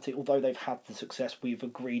totality, although they've had the success, we've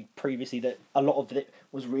agreed previously that a lot of it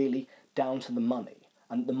was really down to the money,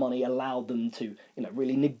 and the money allowed them to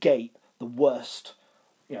really negate the worst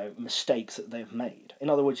mistakes that they've made. In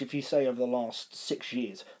other words, if you say over the last 6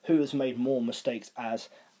 years, who has made more mistakes as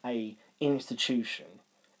a institution,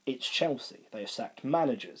 it's Chelsea. They have sacked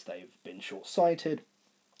managers, they've been short-sighted,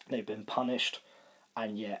 they've been punished,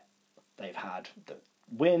 and yet they've had the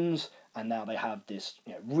wins, and now they have this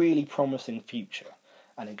really promising future.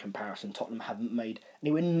 And in comparison, Tottenham haven't made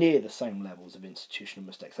anywhere near the same levels of institutional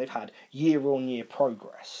mistakes. They've had year-on-year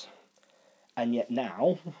progress. And yet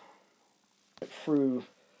now through,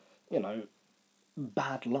 you know,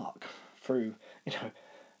 bad luck, through, you know,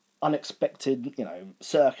 unexpected,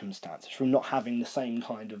 circumstances, through not having the same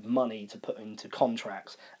kind of money to put into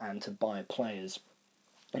contracts and to buy players.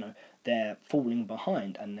 They're falling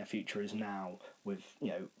behind, and their future is now with,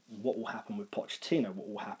 what will happen with Pochettino, what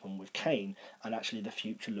will happen with Kane, and actually the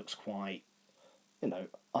future looks quite,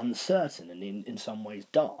 uncertain and in some ways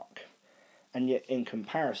dark. And yet, in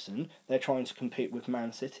comparison, they're trying to compete with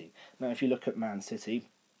Man City. Now, if you look at Man City,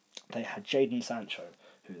 they had Jadon Sancho,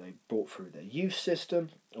 who they brought through their youth system.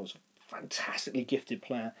 He was a fantastically gifted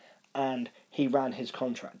player, and he ran his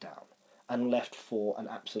contract down and left for an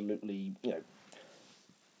absolutely,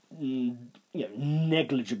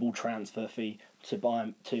 negligible transfer fee to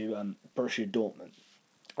buy to Borussia Dortmund,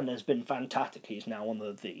 and has been fantastic. He's now one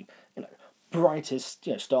of the brightest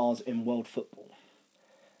stars in world football.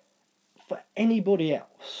 For anybody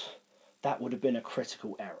else, that would have been a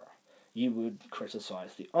critical error. You would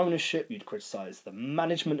criticise the ownership, you'd criticise the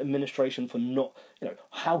management administration for not,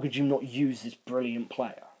 how could you not use this brilliant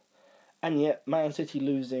player? And yet, Man City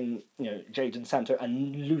losing, Jadon Sancho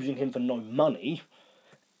and losing him for no money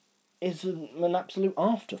is an absolute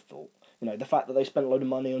afterthought. The fact that they spent a load of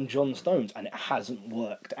money on John Stones and it hasn't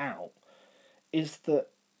worked out is that,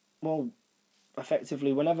 well,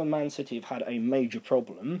 effectively, whenever Man City have had a major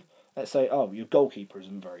problem, let's say, oh, your goalkeeper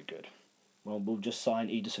isn't very good. Well, we'll just sign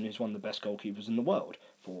Ederson, who's one of the best goalkeepers in the world,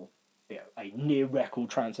 for a near-record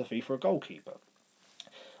transfer fee for a goalkeeper.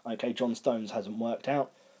 Okay, John Stones hasn't worked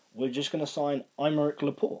out. We're just going to sign Aymeric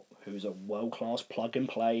Laporte, who's a world-class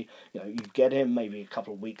plug-and-play. You get him maybe a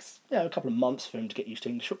couple of weeks, a couple of months for him to get used to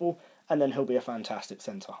English football, and then he'll be a fantastic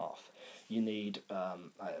centre-half. You need a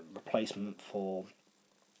replacement for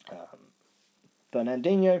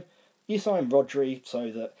Fernandinho. You sign Rodri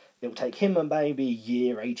so that it'll take him maybe a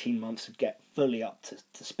year, 18 months to get fully up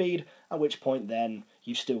to speed, at which point then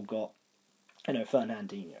you've still got,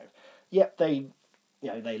 Fernandinho. Yep, they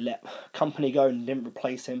let Company go and didn't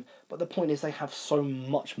replace him, but the point is they have so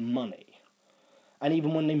much money. And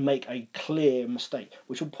even when they make a clear mistake,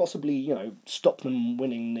 which will possibly, stop them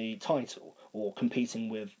winning the title or competing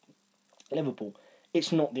with Liverpool,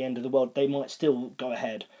 it's not the end of the world. They might still go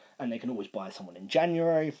ahead and they can always buy someone in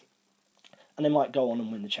January, and they might go on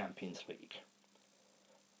and win the Champions League.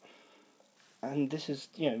 And this is,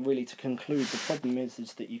 really to conclude, the problem is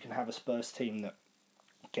that you can have a Spurs team that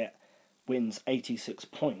wins 86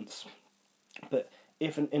 points, but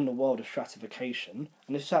if in the world of stratification,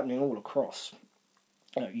 and this is happening all across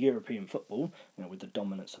European football, with the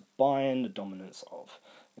dominance of Bayern, the dominance of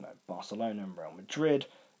Barcelona and Real Madrid,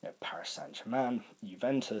 Paris Saint-Germain,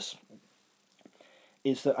 Juventus,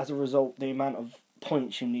 is that as a result, the amount of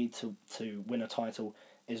points you need to win a title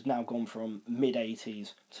is now gone from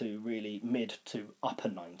mid-80s to really mid to upper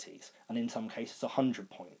 90s, and in some cases 100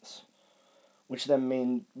 points. Which then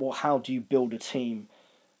mean, well, how do you build a team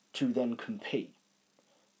to then compete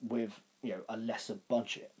with a lesser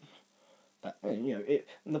budget? That and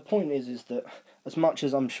the point is that as much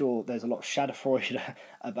as I'm sure there's a lot of schadenfreude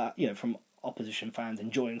about from opposition fans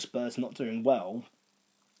enjoying Spurs not doing well,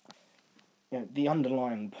 the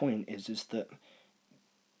underlying point is that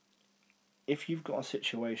if you've got a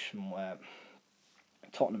situation where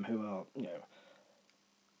Tottenham, who are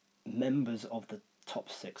members of the top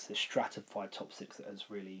six, this stratified top six that has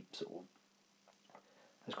really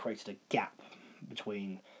has created a gap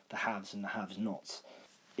between the haves and the have-nots.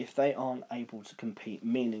 If they aren't able to compete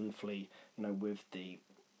meaningfully, with the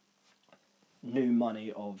new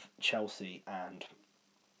money of Chelsea and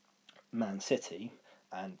Man City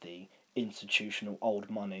and the institutional old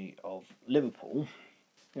money of Liverpool,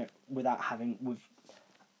 without having with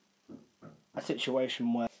a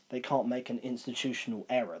situation where they can't make an institutional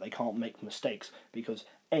error, they can't make mistakes, because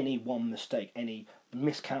any one mistake, any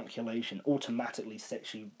miscalculation automatically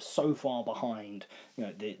sets you so far behind,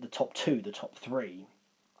 the top two, the top three,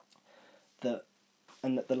 that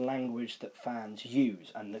the language that fans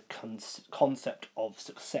use and the concept of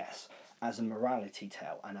success as a morality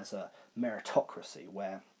tale and as a meritocracy,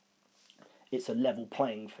 where it's a level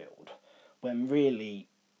playing field, when really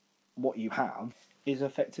what you have is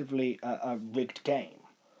effectively a rigged game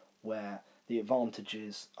where the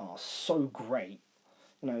advantages are so great.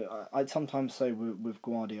 I'd sometimes say with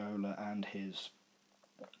Guardiola and his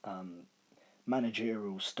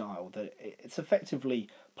managerial style that it's effectively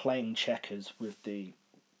playing checkers with the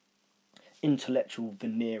intellectual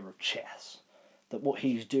veneer of chess. That what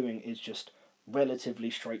he's doing is just relatively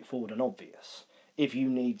straightforward and obvious. If you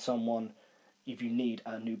need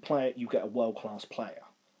a new player, you get a world-class player,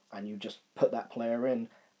 and you just put that player in,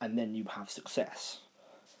 and then you have success.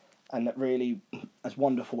 And that really, as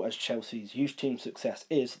wonderful as Chelsea's youth team success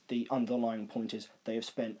is, the underlying point is they have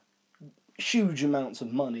spent huge amounts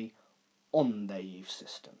of money on their youth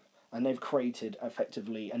system, and they've created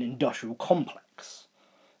effectively an industrial complex.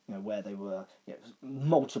 Where they were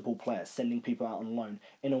multiple players sending people out on loan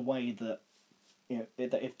in a way that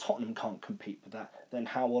if Tottenham can't compete with that, then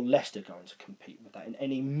how are Leicester going to compete with that in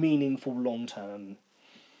any meaningful long-term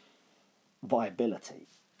viability?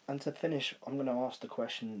 And to finish, I'm going to ask the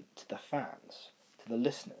question to the fans, to the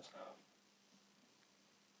listeners.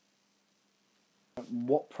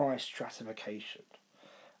 What price stratification?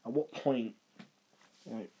 At what point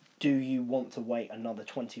do you want to wait another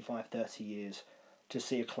 25, 30 years to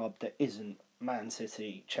see a club that isn't Man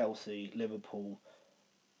City, Chelsea, Liverpool,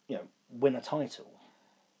 win a title?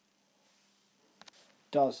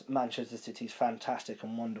 Does Manchester City's fantastic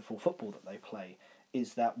and wonderful football that they play,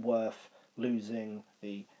 is that worth losing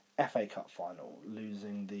the FA Cup final,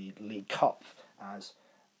 losing the League Cup as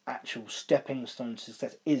actual stepping stone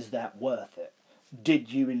success? Is that worth it?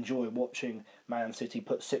 Did you enjoy watching Man City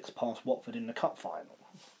put 6 past Watford in the cup final?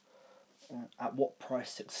 At what price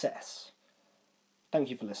success? Thank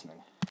you for listening.